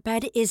Smart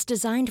Bed is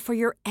designed for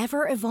your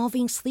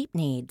ever-evolving sleep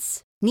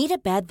needs. Need a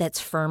bed that's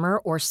firmer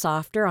or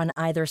softer on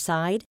either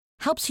side?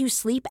 Helps you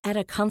sleep at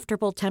a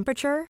comfortable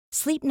temperature?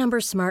 Sleep Number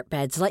Smart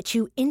Beds let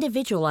you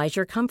individualize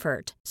your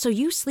comfort, so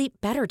you sleep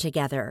better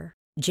together.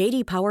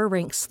 J.D. Power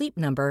ranks Sleep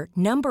Number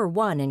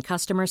 #1 in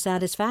customer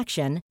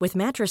satisfaction with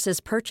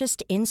mattresses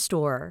purchased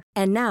in-store.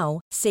 And now,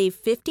 save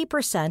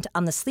 50%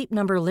 on the Sleep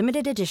Number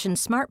Limited Edition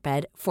Smart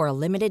Bed for a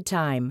limited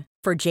time.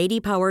 For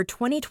J.D. Power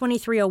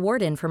 2023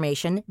 award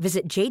information,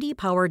 visit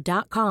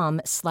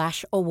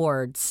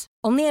jdpower.com/awards.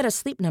 Only at a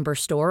Sleep Number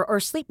store or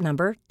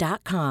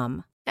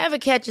sleepnumber.com. Ever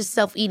catch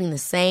yourself eating the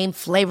same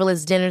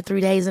flavorless dinner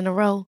 3 days in a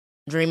row?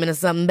 Dreaming of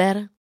something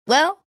better?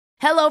 Well,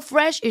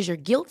 HelloFresh is your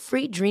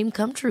guilt-free dream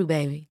come true,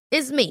 baby.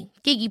 It's me,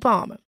 Keke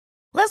Palmer.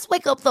 Let's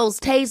wake up those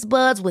taste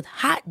buds with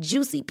hot,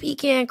 juicy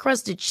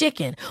pecan-crusted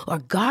chicken or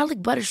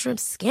garlic butter shrimp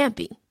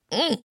scampi.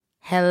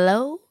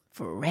 Hello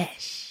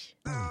Fresh.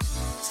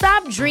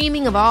 Stop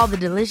dreaming of all the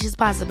delicious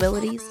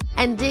possibilities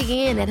and dig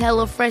in at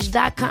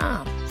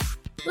HelloFresh.com.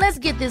 Let's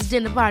get this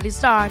dinner party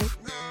started.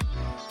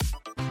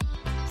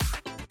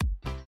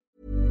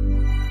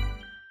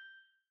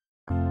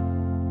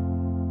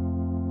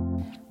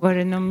 Var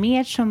det något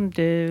mer som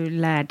du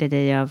lärde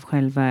dig av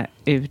själva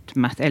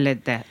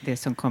eller det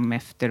som kom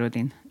efter och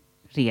din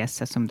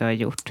resa som du har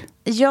gjort?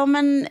 Ja,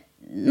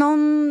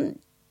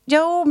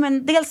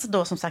 men dels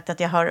då som sagt att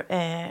jag har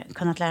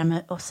kunnat lära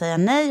mig att säga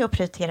nej och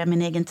prioritera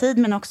min egen tid,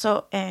 men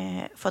också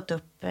fått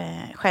upp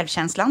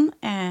självkänslan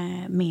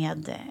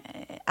med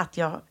att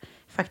jag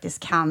faktiskt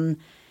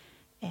kan,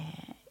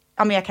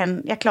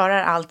 jag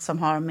klarar allt som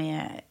har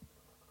med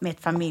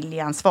ett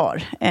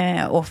familjeansvar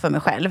och för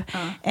mig själv.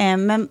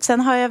 Men sen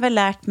har jag väl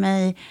lärt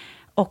mig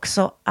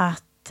också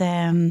att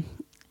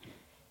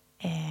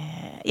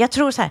jag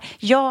tror så här,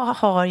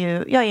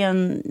 jag är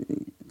en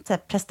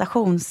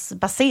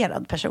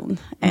prestationsbaserad person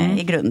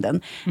i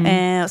grunden.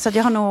 Så att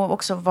jag har nog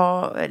också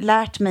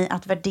lärt mig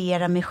att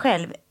värdera mig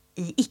själv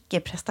i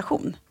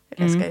icke-prestation.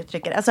 Hur jag ska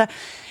uttrycka det. Alltså,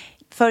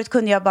 förut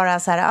kunde jag bara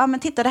så här, men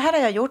titta, det här har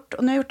jag gjort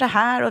och nu har jag gjort det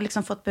här och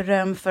liksom fått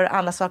beröm för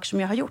alla saker som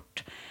jag har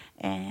gjort.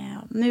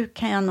 Nu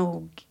kan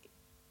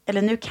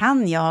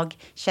jag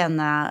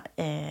känna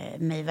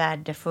mig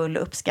värdefull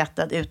och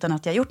uppskattad utan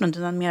att jag har gjort något,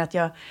 utan mer att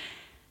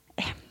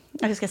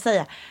hur ska jag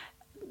säga,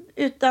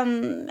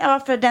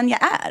 för den jag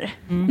är.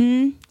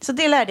 Så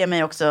det lärde jag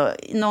mig också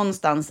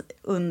någonstans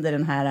under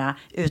den här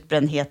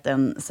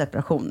utbrändheten,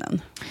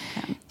 separationen.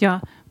 Ja,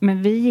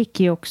 men vi gick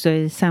ju också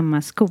i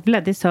samma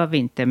skola, det sa vi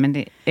inte, men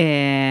det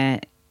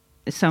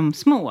som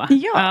små.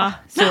 Ja,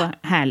 så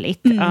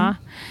härligt. Ja.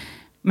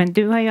 Men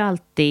du har ju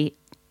alltid,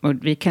 och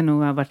vi kan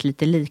nog ha varit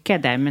lite lika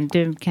där, men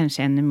du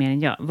kanske ännu mer än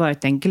jag,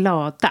 varit den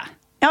glada.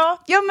 Ja,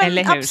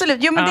 men absolut.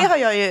 Jo, men det har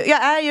jag ju.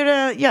 Jag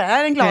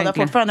är en glada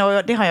fortfarande,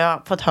 och det har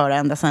jag fått höra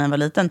ända sedan jag var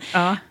liten.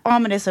 Ja,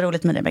 men det är så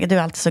roligt med det. Du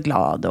är alltid så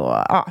glad och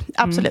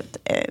absolut.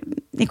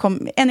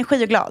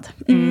 Energi och glad.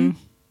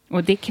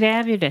 Och det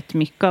kräver ju rätt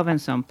mycket av en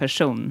sån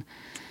person.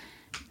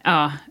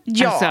 Ja.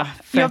 Alltså,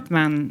 för att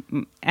men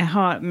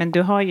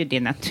du har ju det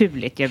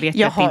naturligt. Jag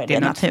vet att har inte det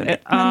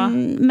naturligt.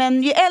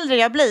 Men ju äldre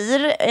jag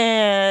blir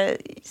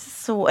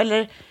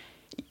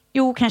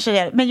jo, kanske det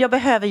är. Men jag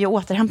behöver ju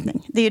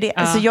återhämtning. Det är ju det.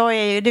 Alltså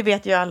det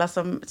vet ju alla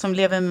som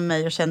lever med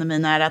mig och känner mig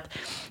nära, att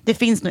det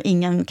finns nog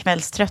ingen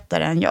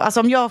kvällströttare än jag. Alltså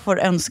om jag får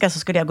önska så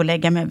skulle jag gå och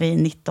lägga mig vid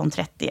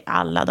 19:30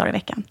 alla dagar i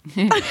veckan.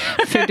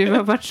 För du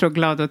har varit så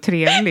glad och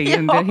trevlig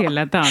under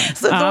hela dagen.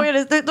 Så då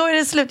är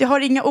det slut. Jag har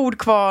inga ord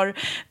kvar.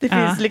 Det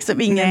finns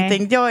liksom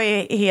ingenting. Jag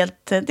är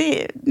helt...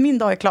 min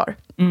dag är klar.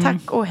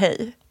 Tack och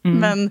hej.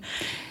 Men...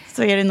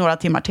 så är det några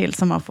timmar till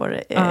som man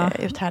får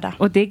uthärda.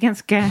 Och det är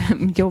ganska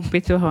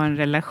jobbigt att ha en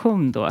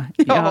relation då.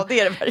 Ja, det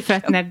är det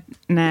verkligen. För att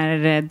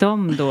när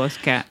de då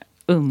ska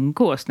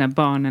umgås, när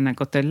barnen har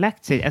gått och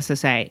lagt sig, alltså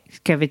så här,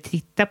 ska vi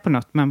titta på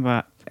något? Man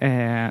bara,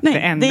 det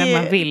enda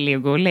man vill är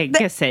att gå och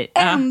lägga sig.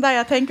 Det enda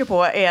jag tänker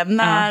på är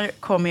när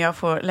kommer jag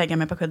få lägga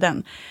mig på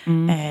kudden?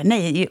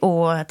 Nej,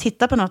 och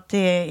titta på något,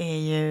 det är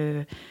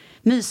ju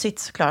mysigt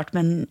såklart,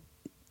 men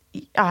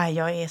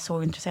jag är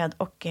så intresserad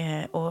och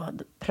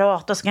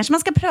prata. Så kanske man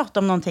ska prata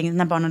om någonting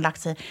när barnen har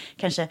lagt sig.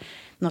 Kanske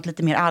något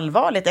lite mer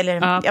allvarligt. Eller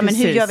men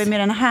hur gör vi med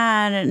den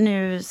här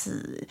nu?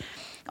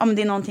 Om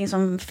det är någonting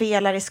som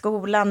felar i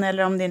skolan.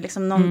 Eller om det är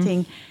liksom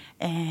någonting.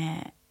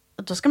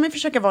 Då ska man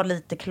försöka vara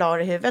lite klar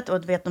i huvudet.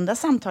 Och vet, de där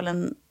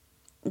samtalen,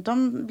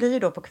 de blir ju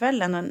då på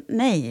kvällen. Och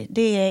nej,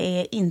 det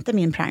är inte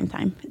min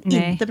primetime.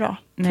 Inte bra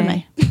för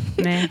mig.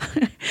 Nej.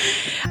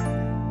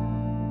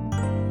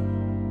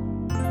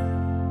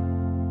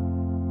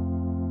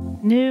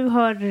 Nu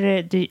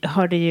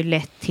har det ju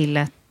lett till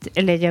att,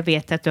 eller jag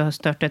vet att du har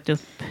startat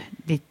upp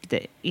ditt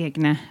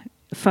egna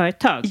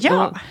företag.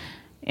 Ja. Och,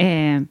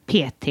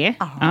 PT.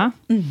 Ja.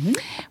 Mm-hmm.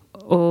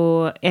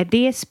 Och är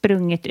det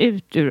sprunget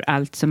ut ur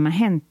allt som har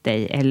hänt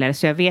dig? Eller,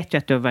 så jag vet ju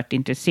att du har varit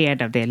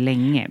intresserad av det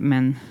länge.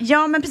 Men...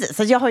 Ja, men precis.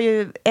 Så jag har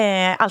ju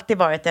alltid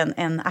varit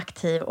en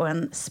aktiv och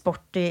en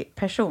sportig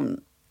person.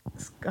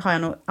 Har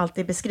jag nog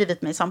alltid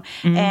beskrivit mig som.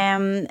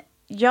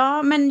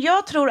 Ja, men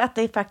jag tror att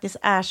det faktiskt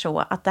är så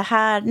att det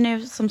här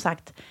nu, som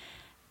sagt,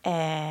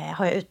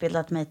 har jag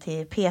utbildat mig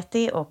till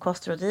PT och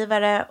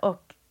kostrådgivare.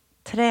 Och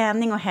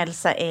träning och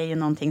hälsa är ju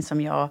någonting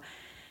som jag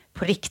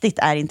på riktigt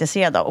är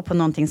intresserad av. Och på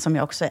någonting som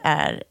jag också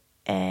är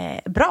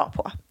bra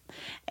på.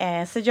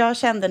 Så jag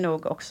kände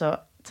nog också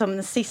som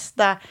den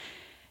sista...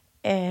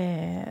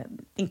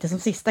 inte som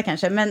sista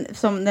kanske, men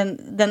som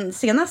den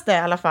senaste i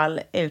alla fall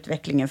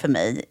utvecklingen för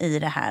mig i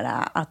det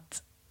här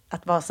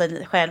att vara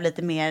sig själv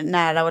lite mer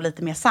nära och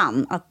lite mer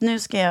sann. Att nu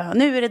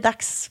är det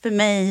dags för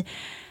mig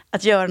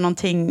att göra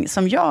någonting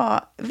som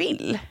jag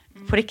vill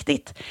på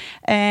riktigt.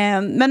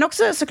 Men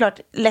också såklart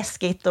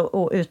läskigt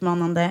och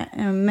utmanande.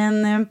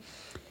 Men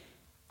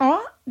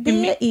ja,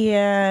 det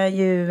är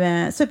ju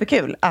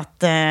superkul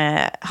att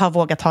ha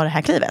vågat ta det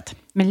här klivet.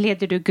 Men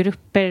leder du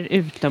grupper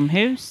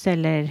utomhus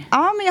eller?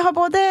 Ja, men jag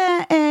har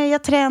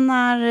jag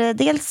tränar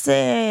dels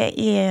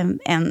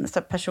en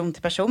person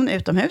till person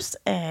utomhus.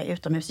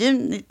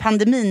 Utomhusgym.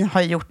 Pandemin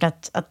har gjort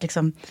att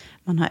liksom,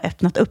 man har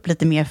öppnat upp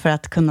lite mer för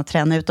att kunna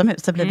träna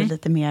utomhus. Så blir det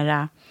lite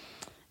mer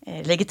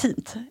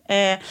legitimt.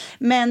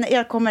 Men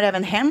jag kommer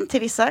även hem till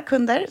vissa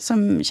kunder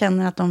som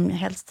känner att de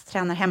helst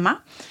tränar hemma.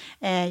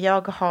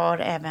 Jag har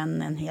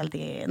även en hel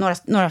del,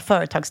 några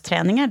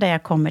företagsträningar där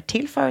jag kommer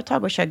till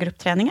företag och kör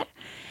gruppträningar.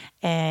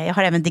 Jag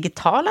har även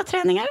digitala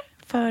träningar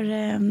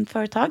för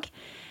företag.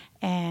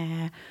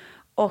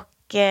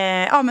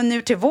 Men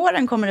nu till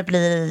våren kommer det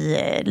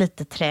bli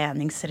lite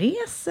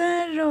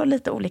träningsresor och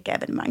lite olika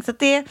evenemang. Så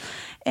det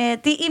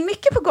är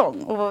mycket på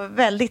gång och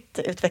väldigt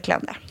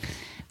utvecklande.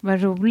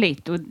 Vad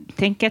roligt. Och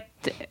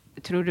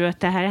tror du att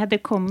det här hade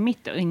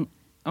kommit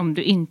om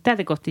du inte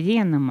hade gått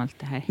igenom allt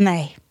det här?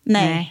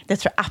 Nej, det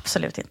tror jag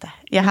absolut inte.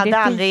 Jag hade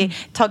aldrig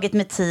tagit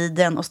mig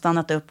tiden och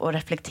stannat upp och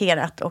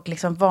reflekterat. Och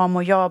liksom, vad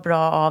mår jag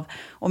bra av?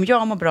 Om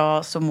jag mår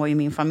bra så mår ju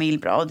min familj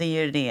bra. Och det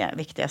är ju det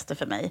viktigaste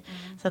för mig.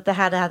 Så att det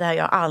hade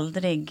jag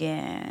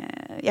aldrig...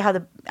 Jag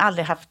hade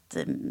aldrig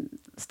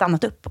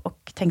stannat upp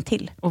och tänkt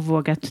till. Och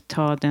vågat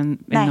ta den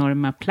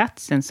enorma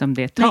platsen som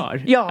det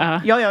tar.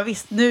 Nej. Ja,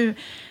 visst. Nu,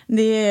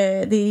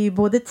 det är ju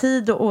både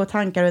tid och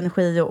tankar och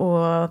energi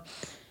och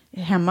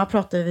hemma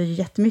pratar vi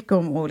jättemycket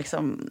om och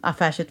liksom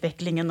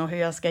affärsutvecklingen och hur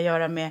jag ska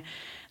göra med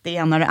det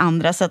ena och det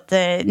andra. Så att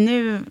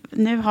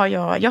nu har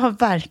jag har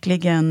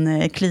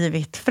verkligen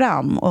klivit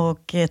fram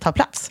och tar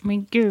plats.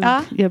 Men gud,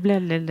 jag blir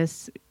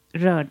alldeles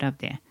rörd av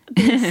det.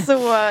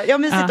 Så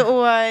mysigt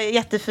och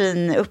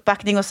jättefin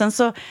uppbackning. Och sen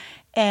så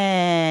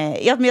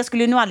men jag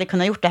skulle nog aldrig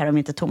kunna gjort det här om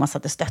inte Thomas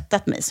hade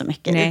stöttat mig så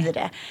mycket i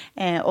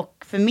det.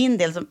 Och för min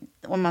del,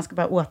 om man ska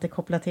bara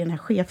återkoppla till den här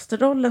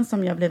chefsrollen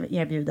som jag blev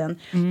erbjuden,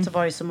 så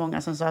var det så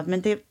många som sa att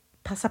men det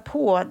passa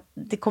på,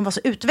 det kommer vara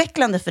så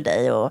utvecklande för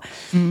dig.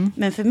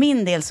 Men för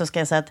min del så ska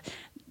jag säga att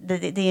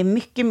det är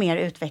mycket mer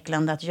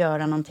utvecklande att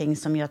göra någonting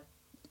som jag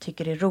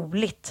tycker är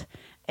roligt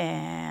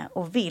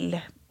och vill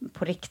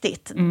på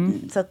riktigt.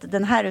 Så att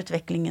den här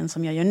utvecklingen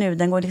som jag gör nu,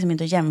 den går liksom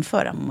inte att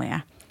jämföra med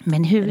det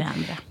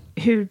andra.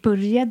 Hur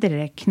började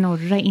det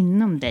knorra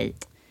inom dig?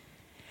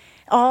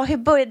 Ja,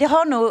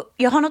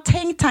 jag har nog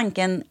tänkt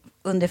tanken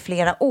under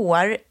flera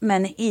år,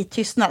 men i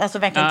tystnad. Alltså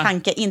verkligen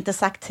tanke, inte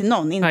sagt till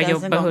någon. Inte jag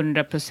ens jobbar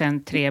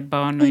 100% 3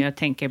 barn och jag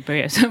tänker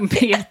börja som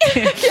PT. Ja,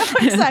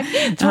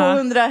 exakt.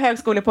 200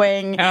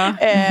 högskolepoäng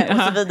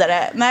och så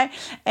vidare. Nej,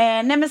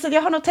 men så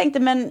jag har nog tänkt det,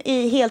 men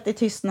helt i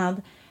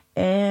tystnad.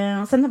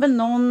 Sen har väl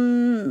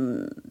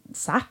någon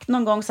sagt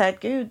någon gång så här,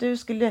 gud,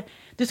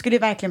 du skulle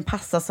verkligen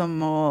passa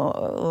som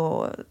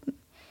och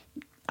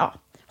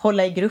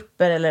hålla i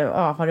grupper, eller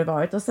har det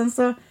varit. Och sen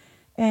så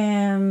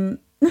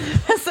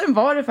sen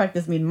var det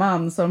faktiskt min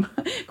man som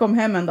kom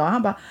hem en dag.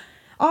 Han bara,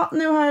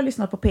 nu har jag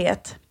lyssnat på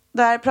P1.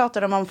 Där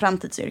pratade de om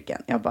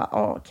framtidsyrken. Jag bara,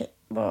 okej,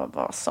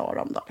 vad sa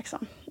de då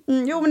liksom?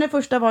 Jo, men det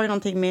första var ju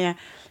någonting med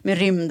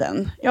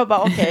rymden. Jag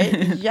bara,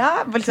 okej,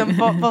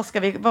 liksom, vad ska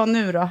vi, vad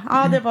nu då?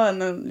 Ja, det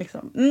var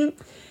liksom...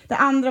 Det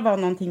andra var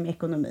någonting med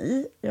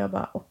ekonomi. Jag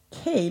bara,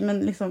 okej, men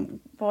liksom,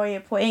 vad är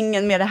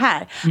poängen med det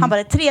här? Han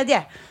bara, det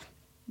tredje,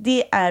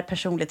 det är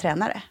personlig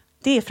tränare.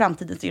 Det är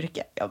framtidens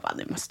yrke. Jag bara,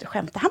 nu måste du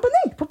skämta. Han bara,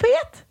 nej, på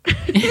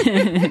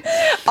P1.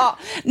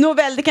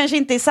 Nåväl, det kanske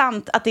inte är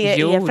sant att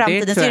det är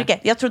framtidens yrke.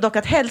 Jag tror dock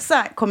att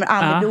hälsa kommer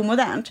aldrig bli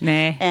omodernt.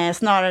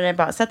 Snarare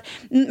bara. Så att,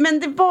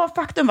 men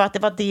faktum var att det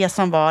var det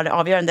som var det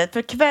avgörande.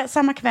 För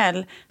samma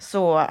kväll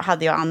så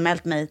hade jag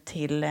anmält mig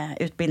till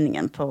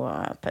utbildningen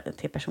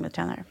till personlig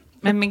tränare.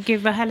 Men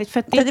gud vad härligt. För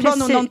att det var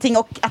nog någonting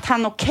att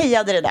han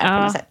okejade det där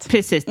på något sätt.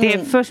 Precis.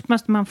 Först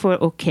måste man få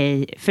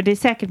okej. För det är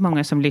säkert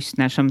många som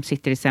lyssnar som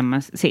sitter i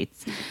samma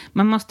sits.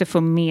 Man måste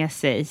få med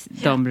sig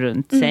dem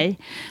runt sig.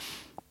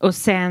 Och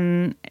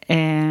sen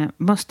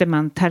måste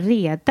man ta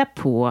reda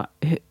på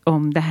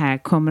om det här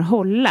kommer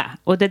hålla.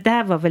 Och det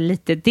där var väl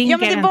lite din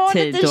garanti då? Ja, men det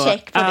var lite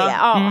check på det.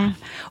 Ja. Mm.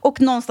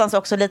 Och någonstans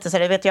också lite så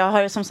här, jag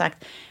har som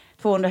sagt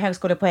 200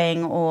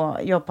 högskolepoäng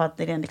och jobbat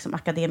i den liksom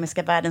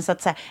akademiska världen. Så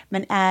att säga,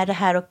 men är det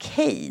här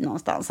okej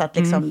någonstans att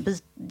liksom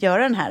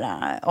göra den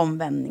här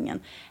omvändningen?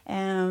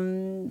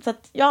 Så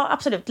att, ja,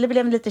 absolut. Det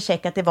blev lite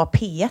check att det var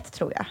P1,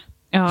 tror jag.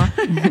 Ja,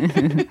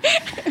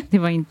 det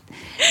var inte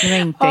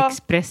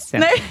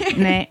Expressen.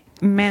 Nej,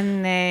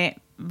 men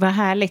vad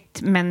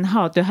härligt. Men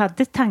du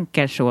hade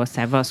tankar så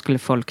här, vad skulle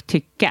folk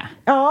tycka?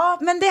 Ja,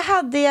 men det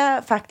hade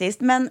jag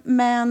faktiskt.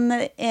 Men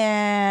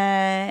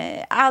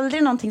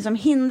aldrig någonting som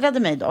hindrade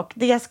mig dock.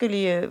 Det skulle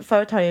ju,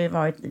 förut har jag ju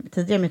varit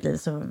tidigare i mitt liv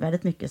så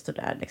väldigt mycket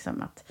sådär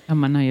liksom att... Ja,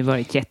 man har ju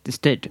varit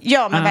jättestyrd.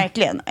 Ja, men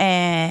verkligen.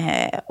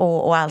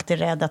 Och alltid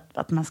rädd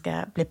att man ska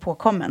bli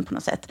påkommen på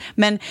något sätt.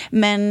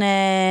 Men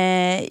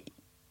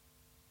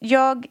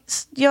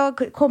jag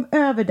kom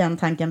över den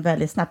tanken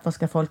väldigt snabbt. Vad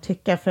ska folk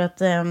tycka? För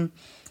att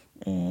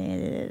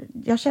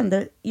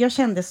jag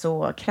kände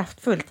så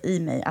kraftfullt i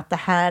mig att det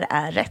här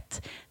är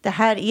rätt. Det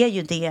här är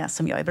ju det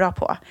som jag är bra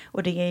på.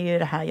 Och det är ju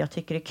det här jag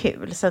tycker är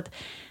kul. Så att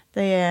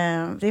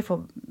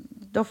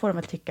då får de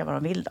väl tycka vad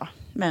de vill då.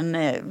 Men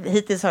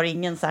hittills har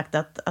ingen sagt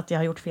att jag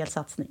har gjort fel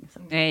satsning. Så.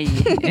 Nej,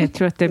 jag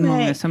tror att det är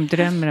många som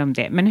drömmer om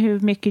det. Men hur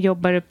mycket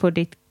jobbar du på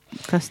ditt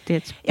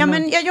fastighetsbolag? Ja,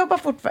 men jag jobbar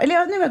fortfarande,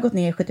 eller nu har jag gått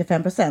ner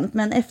 75%,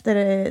 men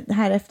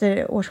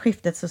efter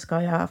årsskiftet så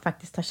ska jag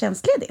faktiskt ta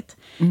tjänstledigt.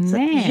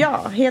 Så,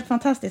 ja, helt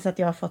fantastiskt att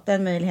jag har fått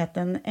den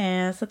möjligheten.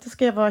 Så att då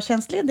ska jag vara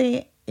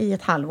tjänstledig i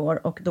ett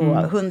halvår och då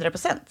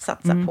 100%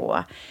 satsa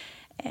på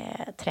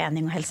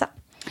träning och hälsa.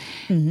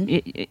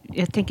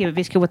 Jag tänker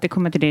vi ska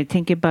återkomma till det. Jag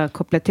tänker bara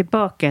koppla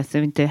tillbaka så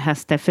vi inte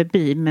hastar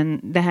förbi. Men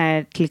det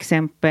här till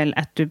exempel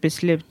att du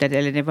beslutade,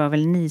 eller det var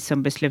väl ni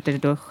som beslutade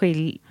då att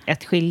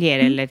skilja er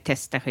eller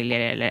testa skilja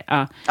er. Eller,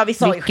 ja, vi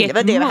sa ju skilja, det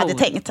var det vi hade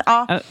tänkt.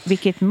 Ja.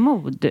 Vilket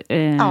mod.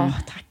 Ja,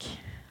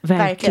 tack.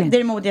 Verkligen. Det är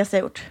det modigaste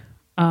jag gjort.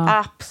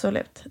 Ja.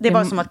 Absolut. Det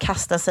var som att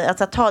kasta sig,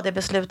 alltså att ta det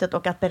beslutet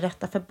och att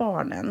berätta för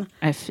barnen.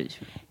 Fy.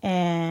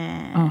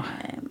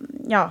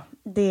 Ja,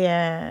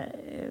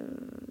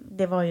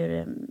 det var ju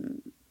det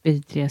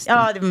vidrigaste.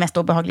 Ja, det mest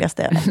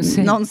obehagligaste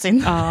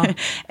någonsin. Ja,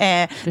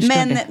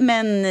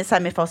 men så här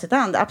med facit i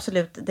hand,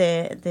 absolut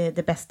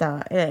det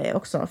bästa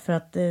också. För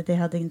att det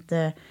hade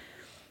inte...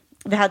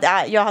 Vi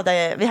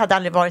hade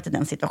aldrig varit i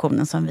den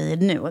situationen som vi är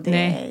nu. Och det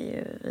är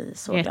ju vi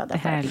så glada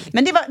för.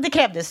 Men det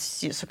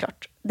krävdes ju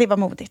såklart. Det var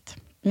modigt.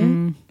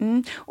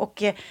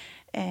 Och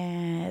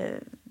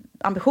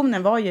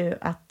ambitionen var ju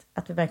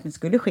att vi verkligen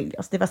skulle skilja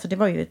oss. Det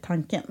var ju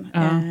tanken.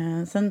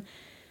 Sen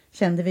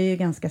kände vi ju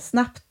ganska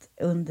snabbt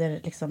under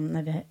liksom,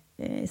 när vi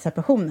i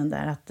separationen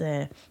där att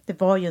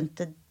det var ju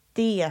inte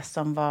det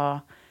som var...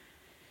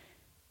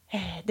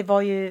 Det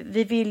var ju,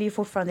 vi vill ju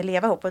fortfarande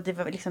leva ihop och det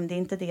var liksom, det är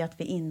inte det att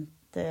vi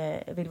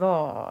inte vill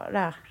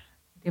vara.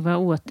 Det var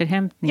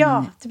återhämtning.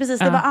 Ja, precis.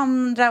 Det var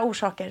andra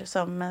orsaker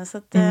som... Så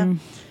att,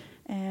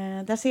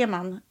 där ser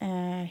man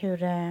hur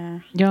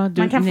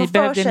man kan få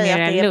för sig att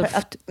det är...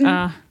 Luft.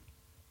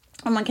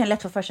 Och man kan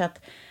lätt få för sig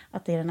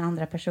att det är den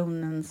andra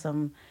personen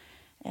som...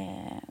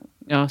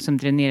 som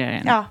dränerar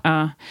en.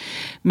 Ja.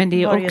 Men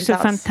det är också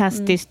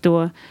fantastiskt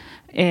då,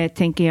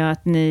 tänker jag,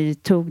 att ni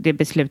tog det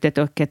beslutet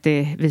och att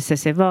det visade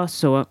sig vara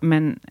så.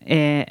 Men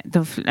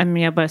om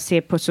jag bara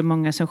ser på så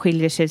många som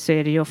skiljer sig så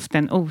är det ju ofta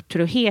en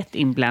otrohet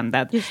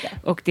inblandad. Just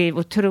det. Och det är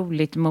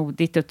otroligt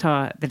modigt att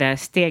ta det där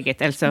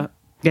steget. Alltså,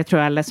 jag tror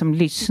alla som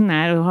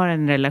lyssnar och har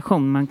en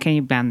relation, man kan ju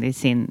ibland i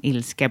sin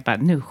ilska bara,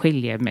 nu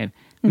skiljer jag mig.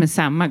 Men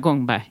samma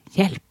gång bara,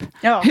 hjälp.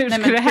 Ja, hur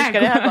ska det här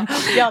gå?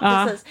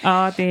 Ja, precis.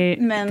 Ja,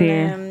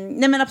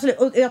 nej, men absolut.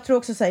 Och jag tror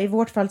också så här, i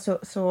vårt fall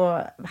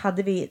så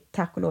hade vi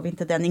tack och lov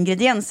inte den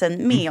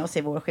ingrediensen med oss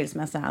i vår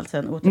skilsmässa. Alltså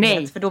en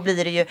otrohet. För då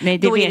blir det ju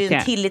då är det ju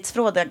en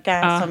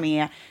tillitsfråga som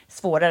är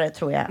svårare,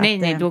 tror jag.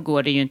 Nej, då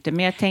går det ju inte.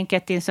 Men jag tänker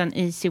att det är en sån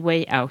easy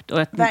way out.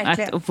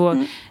 Och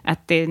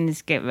ni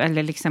ska,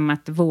 eller liksom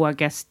att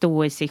våga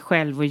stå i sig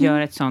själv och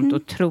göra ett sånt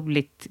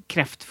otroligt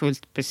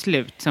kraftfullt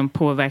beslut som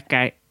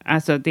påverkar.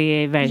 Alltså det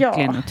är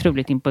verkligen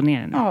otroligt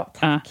imponerande. Ja,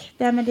 tack.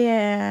 Ja. Men det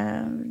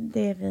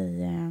är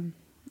vi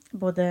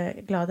både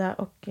glada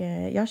och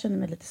jag känner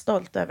mig lite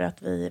stolt över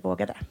att vi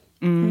vågade.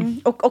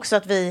 Och också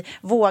att vi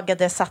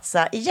vågade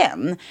satsa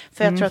igen.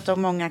 För jag tror att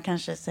många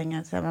kanske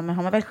säger så här, men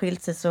har man väl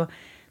skilt sig så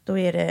då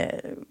är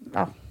det...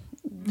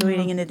 Då är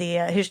det ingen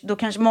idé. Då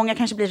kanske många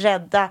kanske blir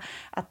rädda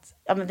att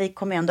men vi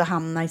kommer ändå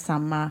hamna i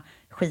samma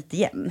skit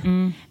igen.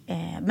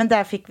 Men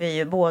där fick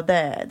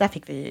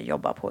vi ju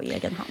jobba på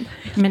egen hand.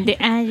 Men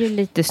det är ju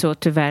lite så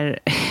tyvärr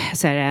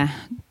så här,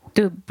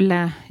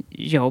 dubbla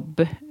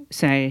jobb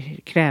så här,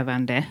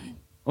 krävande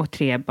och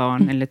 3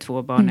 barn eller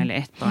 2 barn eller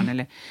 1 barn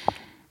eller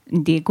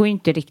det går ju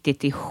inte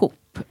riktigt ihop.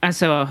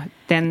 Alltså,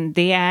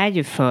 det är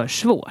ju för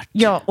svårt.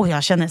 Ja, och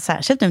jag känner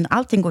särskilt nu när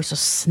allting går så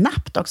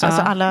snabbt också.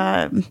 Alltså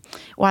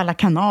alla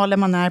kanaler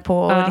man är på.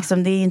 Och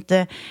liksom, det är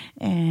inte...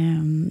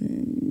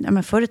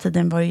 men förr i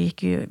tiden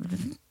gick ju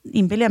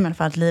inbillar jag mig i alla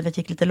fall att livet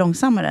gick lite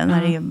långsammare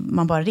när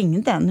man bara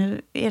ringde.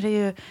 Nu är det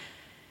ju...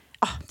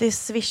 det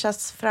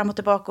swishas fram och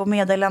tillbaka och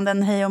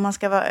meddelanden, hej, och man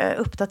ska vara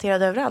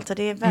uppdaterad överallt. Så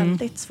det är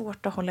väldigt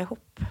svårt att hålla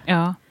ihop.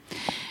 Ja,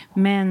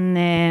 men...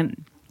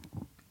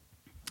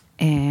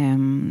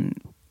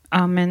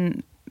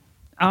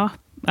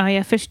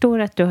 jag förstår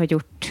att du har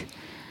gjort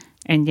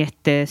en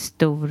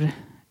jättestor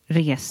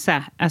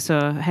resa. Alltså,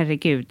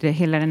 herregud,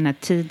 hela den här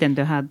tiden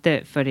du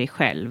hade för dig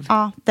själv.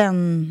 Ja,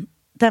 den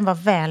var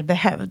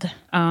välbehövd.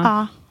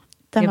 Ja,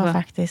 den var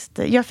faktiskt...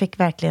 Jag fick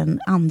verkligen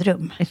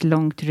andrum. Ett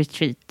långt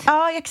retreat.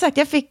 Ja, exakt.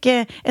 Jag fick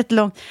ett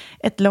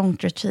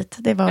långt retreat.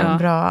 Det var en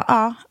bra...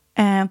 Ja.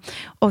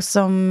 Och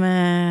som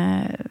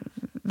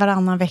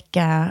varannan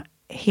vecka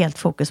helt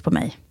fokus på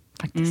mig,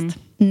 faktiskt.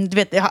 Du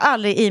vet, jag har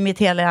aldrig i mitt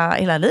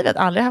hela livet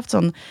aldrig haft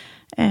sån...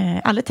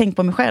 aldrig tänkt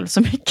på mig själv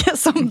så mycket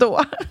som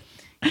då.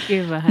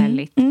 Gud, vad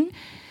härligt.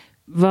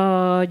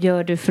 Vad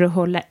gör du för att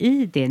hålla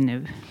i det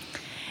nu?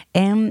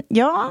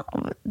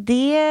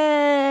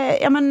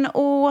 Men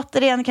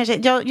återigen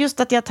kanske, just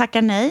att jag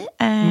tackar nej,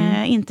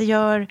 inte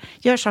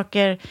gör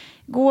saker,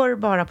 går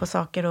bara på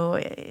saker och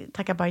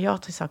tackar bara ja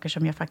till saker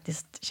som jag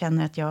faktiskt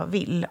känner att jag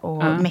vill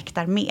och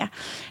mäktar med.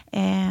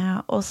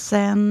 Och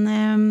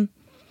sen,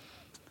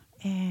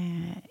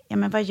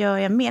 vad gör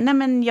jag mer? Nej,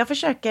 men jag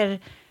försöker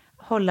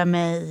hålla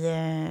mig...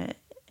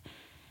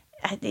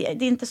 Det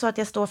är inte så att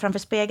jag står framför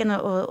spegeln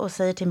och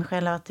säger till mig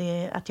själv att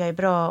jag är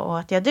bra och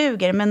att jag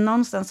duger. Men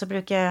någonstans så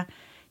brukar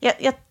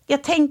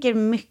jag tänker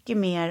mycket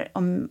mer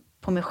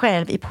på mig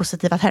själv i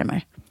positiva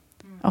termer.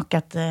 Och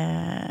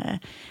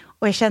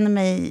jag känner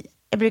mig...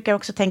 Jag brukar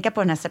också tänka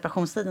på den här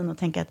separationstiden och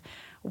tänka att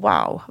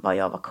wow, vad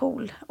jag var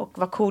cool och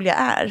vad cool jag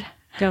är.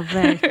 Ja,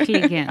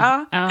 verkligen.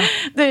 Ja.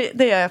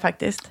 Det gör jag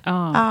faktiskt.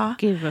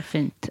 Gud vad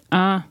fint.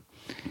 Ja,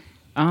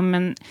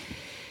 men...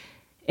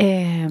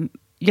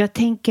 jag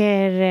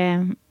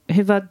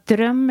tänker, vad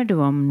drömmer du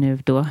om nu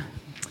då?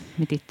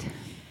 Med ditt...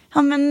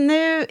 Ja, men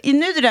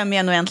nu drömmer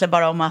jag nog egentligen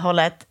bara om att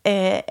hålla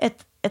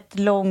ett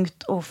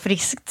långt och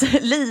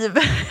friskt liv.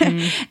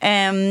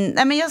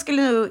 Nej, men jag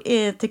skulle nog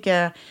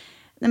tycka...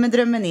 Nej, men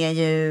drömmen är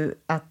ju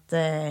att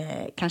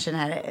kanske den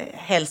här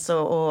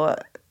hälso- och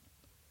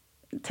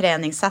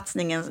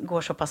träningssatsningen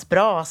går så pass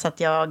bra så att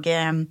jag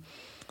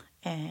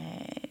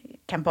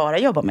kan bara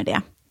jobba med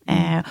det.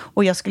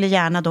 Och jag skulle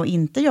gärna då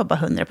inte jobba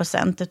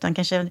 100%, utan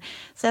kanske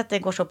säga att det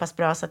går så pass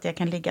bra så att jag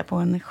kan ligga på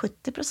en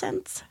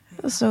 70%.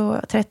 Och så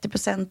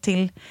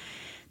 30%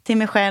 till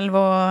mig själv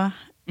och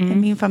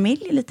min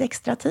familj, lite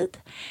extra tid.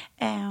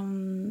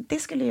 Det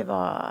skulle ju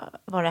vara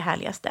det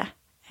härligaste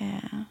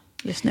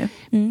just nu.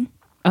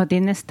 Ja, det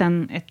är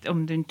nästan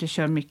om du inte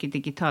kör mycket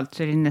digitalt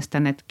så är det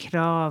nästan ett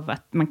krav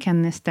att man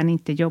kan nästan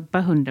inte jobba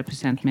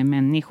 100% med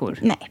människor.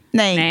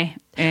 Nej.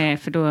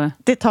 För då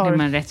är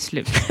man rätt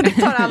slut. Det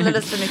tar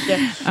alldeles för mycket.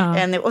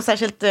 Och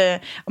särskilt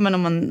om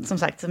man, som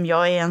sagt, som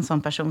jag är en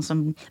sån person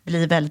som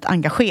blir väldigt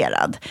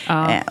engagerad.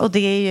 Och det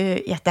är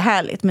ju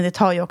jättehärligt, men det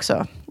tar ju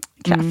också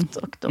kraft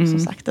och då som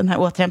sagt den här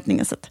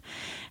återhämtningen. Så att,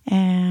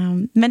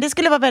 men det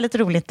skulle vara väldigt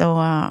roligt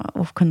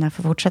att kunna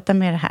få fortsätta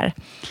med det här.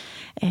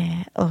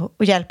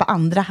 Och hjälpa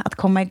andra att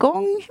komma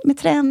igång med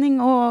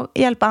träning och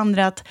hjälpa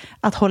andra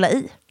att hålla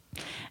i.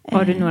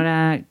 Har du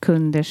några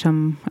kunder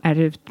som är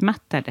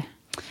utmattade?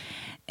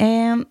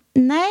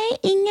 Nej,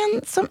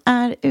 ingen som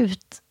är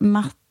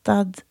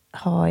utmattad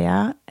har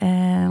jag.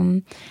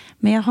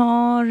 Men jag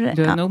har...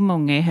 Du har nog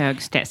många i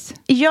hög stress.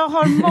 Jag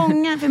har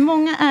många, för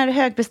många är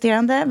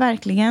högpresterande,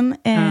 verkligen.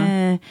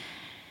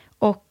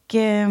 Och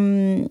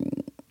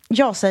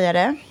jag säger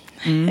det.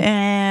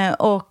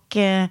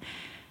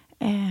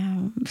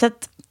 Så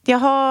att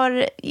jag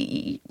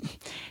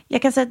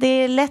kan säga att det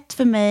är lätt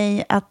för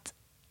mig att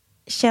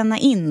känna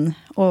in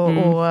och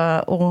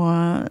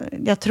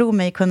jag tror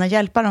mig kunna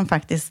hjälpa dem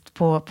faktiskt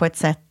på ett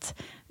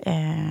sätt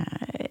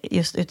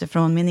just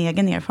utifrån min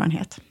egen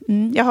erfarenhet.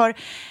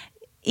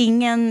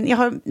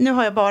 Nu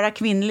har jag bara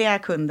kvinnliga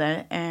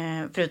kunder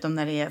förutom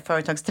när det är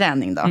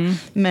företagsträning då.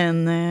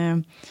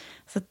 Men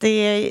så att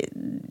det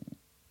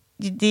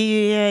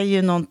är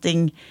ju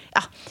någonting...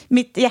 Ja,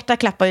 mitt hjärta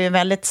klappar ju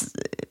väldigt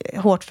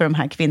hårt för de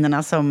här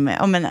kvinnorna som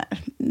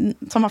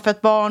har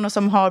fött barn och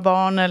som har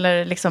barn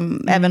eller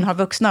liksom även har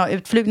vuxna och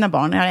utflugna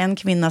barn. Jag har en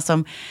kvinna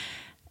som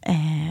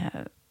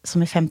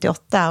är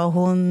 58 och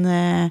hon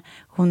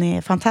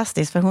är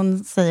fantastisk, för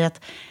hon säger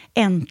att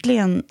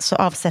äntligen så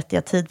avsätter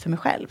jag tid för mig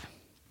själv.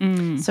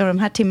 Så de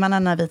här timmarna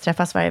när vi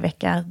träffas varje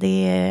vecka,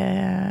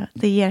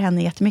 det ger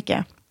henne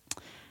jättemycket.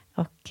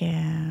 Och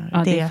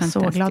det är jag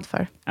så glad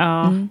för.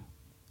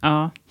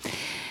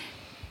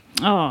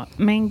 Ja,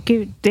 men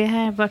gud, det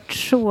här har varit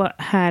så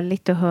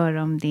härligt att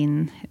höra om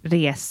din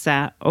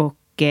resa och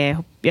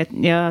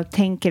jag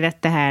tänker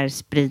att det här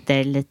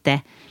sprider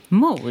lite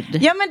mod.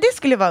 Ja, men det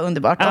skulle vara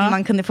underbart om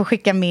man kunde få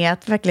skicka med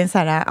att verkligen så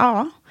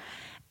här,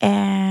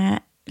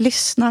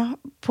 lyssna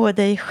på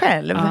dig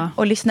själv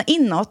och lyssna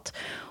inåt.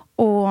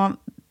 Och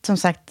som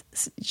sagt,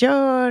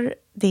 gör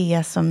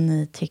det som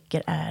ni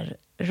tycker är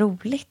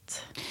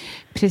roligt.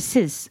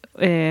 Precis,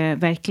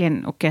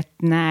 verkligen. Och att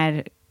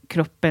när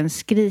kroppen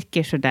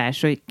skriker så där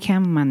så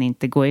kan man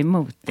inte gå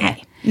emot det.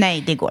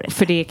 Nej, det går inte.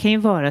 För det kan ju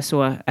vara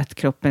så att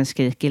kroppen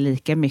skriker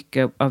lika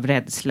mycket av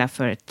rädsla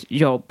för ett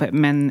jobb,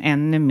 men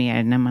ännu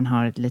mer när man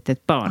har ett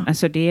litet barn.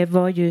 Alltså det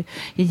var ju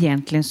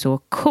egentligen så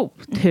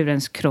coolt hur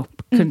ens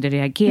kropp kunde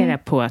reagera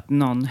på att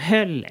någon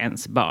höll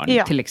ens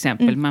barn, till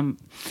exempel.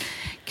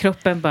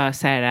 Kroppen bara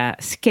så här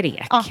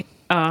skrek.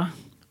 Ja.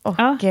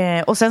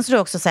 Och sen så är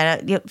det också så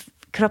här,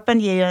 kroppen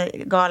ger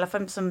ju gala,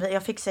 som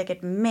jag fick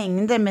säkert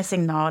mängder med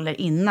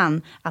signaler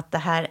innan att det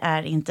här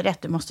är inte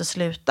rätt, du måste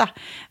sluta.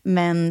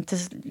 Men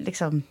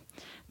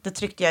det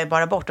tryckte jag ju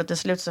bara bort och till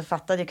slut så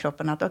fattade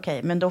kroppen att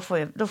okej, men då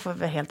får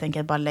vi helt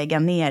enkelt bara lägga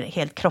ner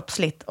helt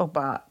kroppsligt och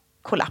bara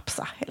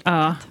kollapsa helt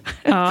enkelt.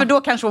 För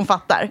då kanske hon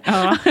fattar.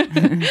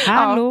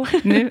 Hallå,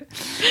 nu.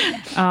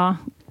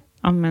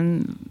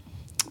 Men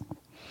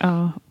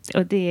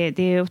och det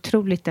är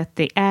otroligt att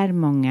det är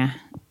många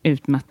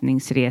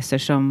utmattningsresor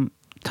som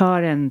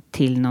tar en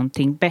till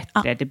någonting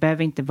bättre. Det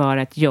behöver inte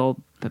vara ett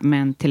jobb,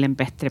 men till en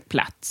bättre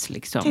plats.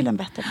 Liksom. Till en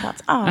bättre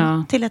plats,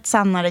 till ett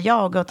sannare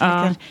jag och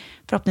till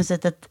förhoppningsvis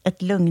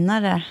ett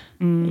lugnare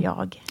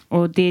jag.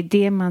 Och det är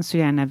det man så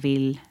gärna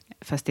vill,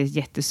 fast det är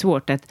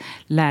jättesvårt, att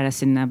lära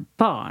sina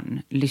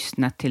barn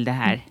lyssna till det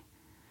här.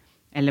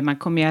 Eller man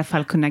kommer i alla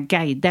fall kunna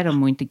guida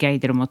dem och inte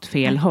guida dem åt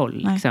fel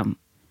håll. Liksom.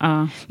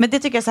 Men det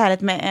tycker jag är så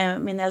härligt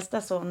med min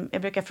äldsta son.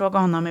 Jag brukar fråga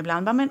honom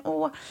ibland.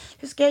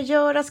 Hur ska jag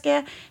göra?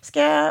 Ska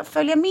jag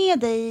följa med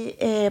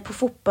dig på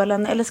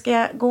fotbollen? Eller ska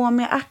jag gå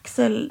med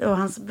Axel och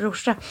hans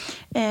brorsa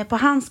på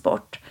hans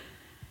sport?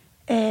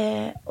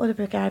 Och då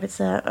brukar Arvid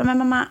säga, men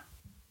mamma,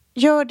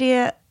 gör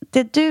det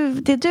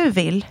du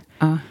vill.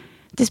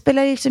 Det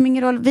spelar liksom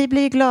ingen roll. Vi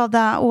blir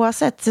glada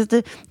oavsett. Så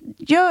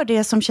gör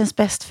det som känns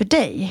bäst för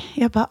dig.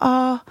 Jag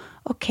bara,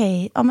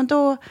 okej. Ja, men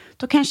då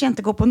kanske jag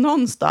inte går på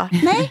någons då.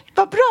 Nej,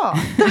 vad bra.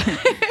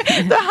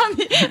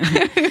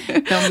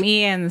 De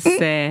är ens...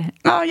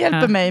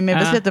 hjälper mig med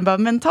besluten. Bara,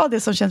 men ta det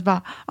som känns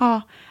bara,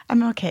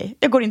 men okej.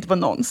 Jag går inte på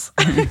någons.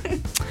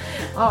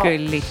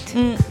 Gulligt.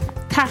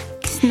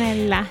 Tack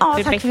snälla,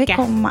 Rebecca. Tack för att vi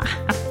komma.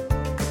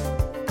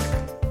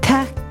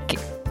 Tack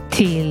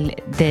till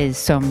dig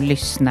som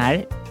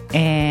lyssnar.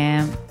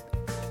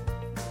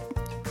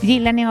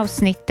 Gillar ni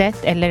avsnittet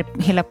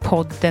eller hela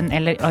podden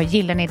eller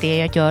gillar ni det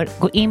jag gör,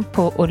 gå in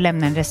på och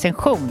lämna en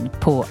recension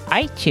på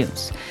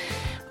iTunes.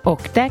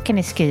 Och där kan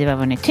ni skriva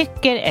vad ni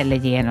tycker eller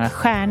ge några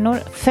stjärnor.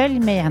 Följ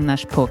mig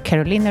annars på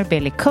Caroline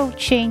Norbeli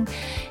Coaching.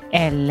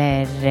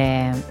 Eller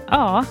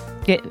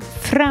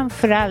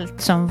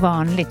framförallt som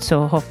vanligt så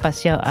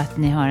hoppas jag att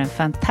ni har en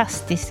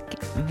fantastisk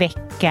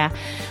vecka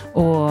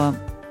och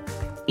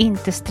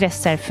inte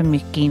stressar för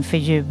mycket inför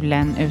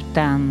julen,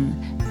 utan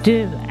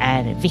du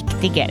är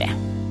viktigare.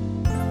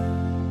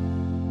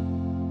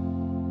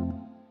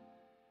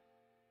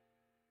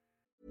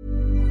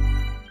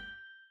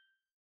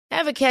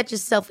 Ever catch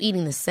yourself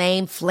eating the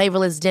same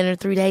flavorless dinner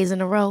 3 days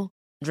in a row?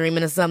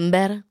 Dreaming of something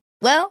better?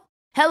 Well,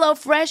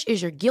 HelloFresh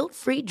is your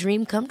guilt-free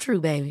dream come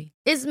true, baby.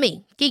 It's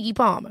me, Keke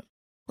Palmer.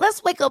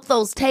 Let's wake up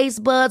those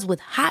taste buds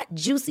with hot,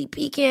 juicy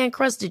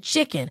pecan-crusted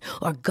chicken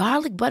or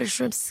garlic butter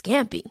shrimp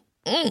scampi.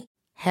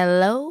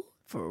 Hello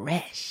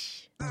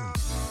Fresh.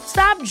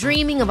 Stop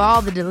dreaming of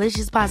all the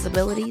delicious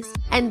possibilities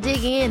and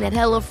dig in at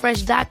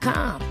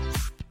HelloFresh.com.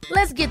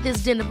 Let's get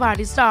this dinner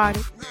party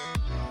started.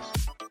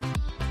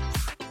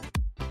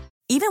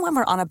 Even when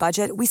we're on a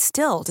budget, we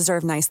still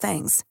deserve nice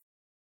things.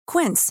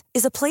 Quince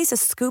is a place to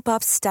scoop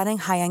up stunning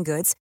high-end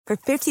goods for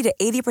 50 to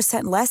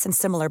 80% less than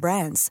similar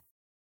brands.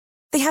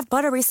 They have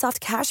buttery soft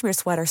cashmere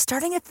sweaters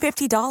starting at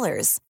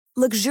 $50,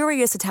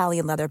 luxurious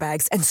Italian leather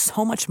bags, and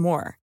so much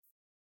more.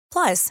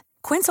 Plus,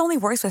 Quince only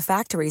works with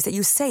factories that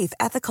use safe,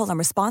 ethical, and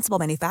responsible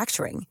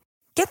manufacturing.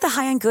 Get the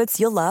high-end goods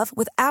you'll love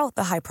without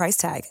the high price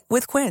tag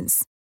with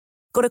Quince.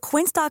 Go to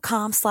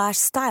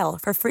quince.com/style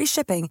for free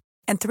shipping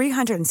and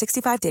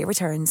 365-day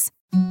returns.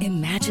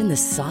 Imagine the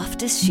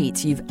softest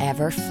sheets you've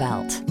ever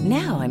felt.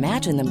 Now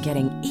imagine them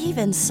getting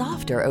even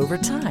softer over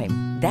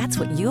time. That's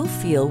what you'll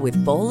feel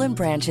with Boll &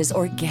 Branch's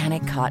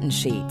organic cotton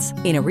sheets.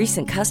 In a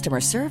recent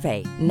customer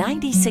survey,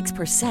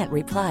 96%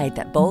 replied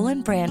that Boll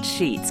 & Branch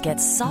sheets get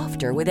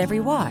softer with every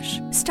wash.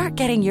 Start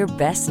getting your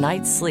best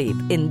night's sleep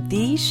in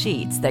these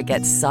sheets that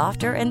get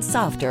softer and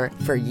softer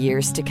for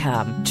years to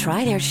come.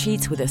 Try their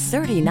sheets with a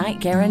 30-night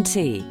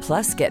guarantee.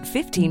 Plus, get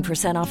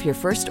 15% off your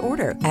first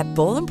order at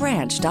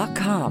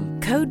bollandbranch.com.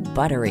 Code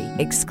BUTTERY.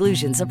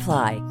 Exclusions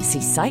apply.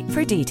 See site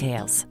for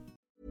details.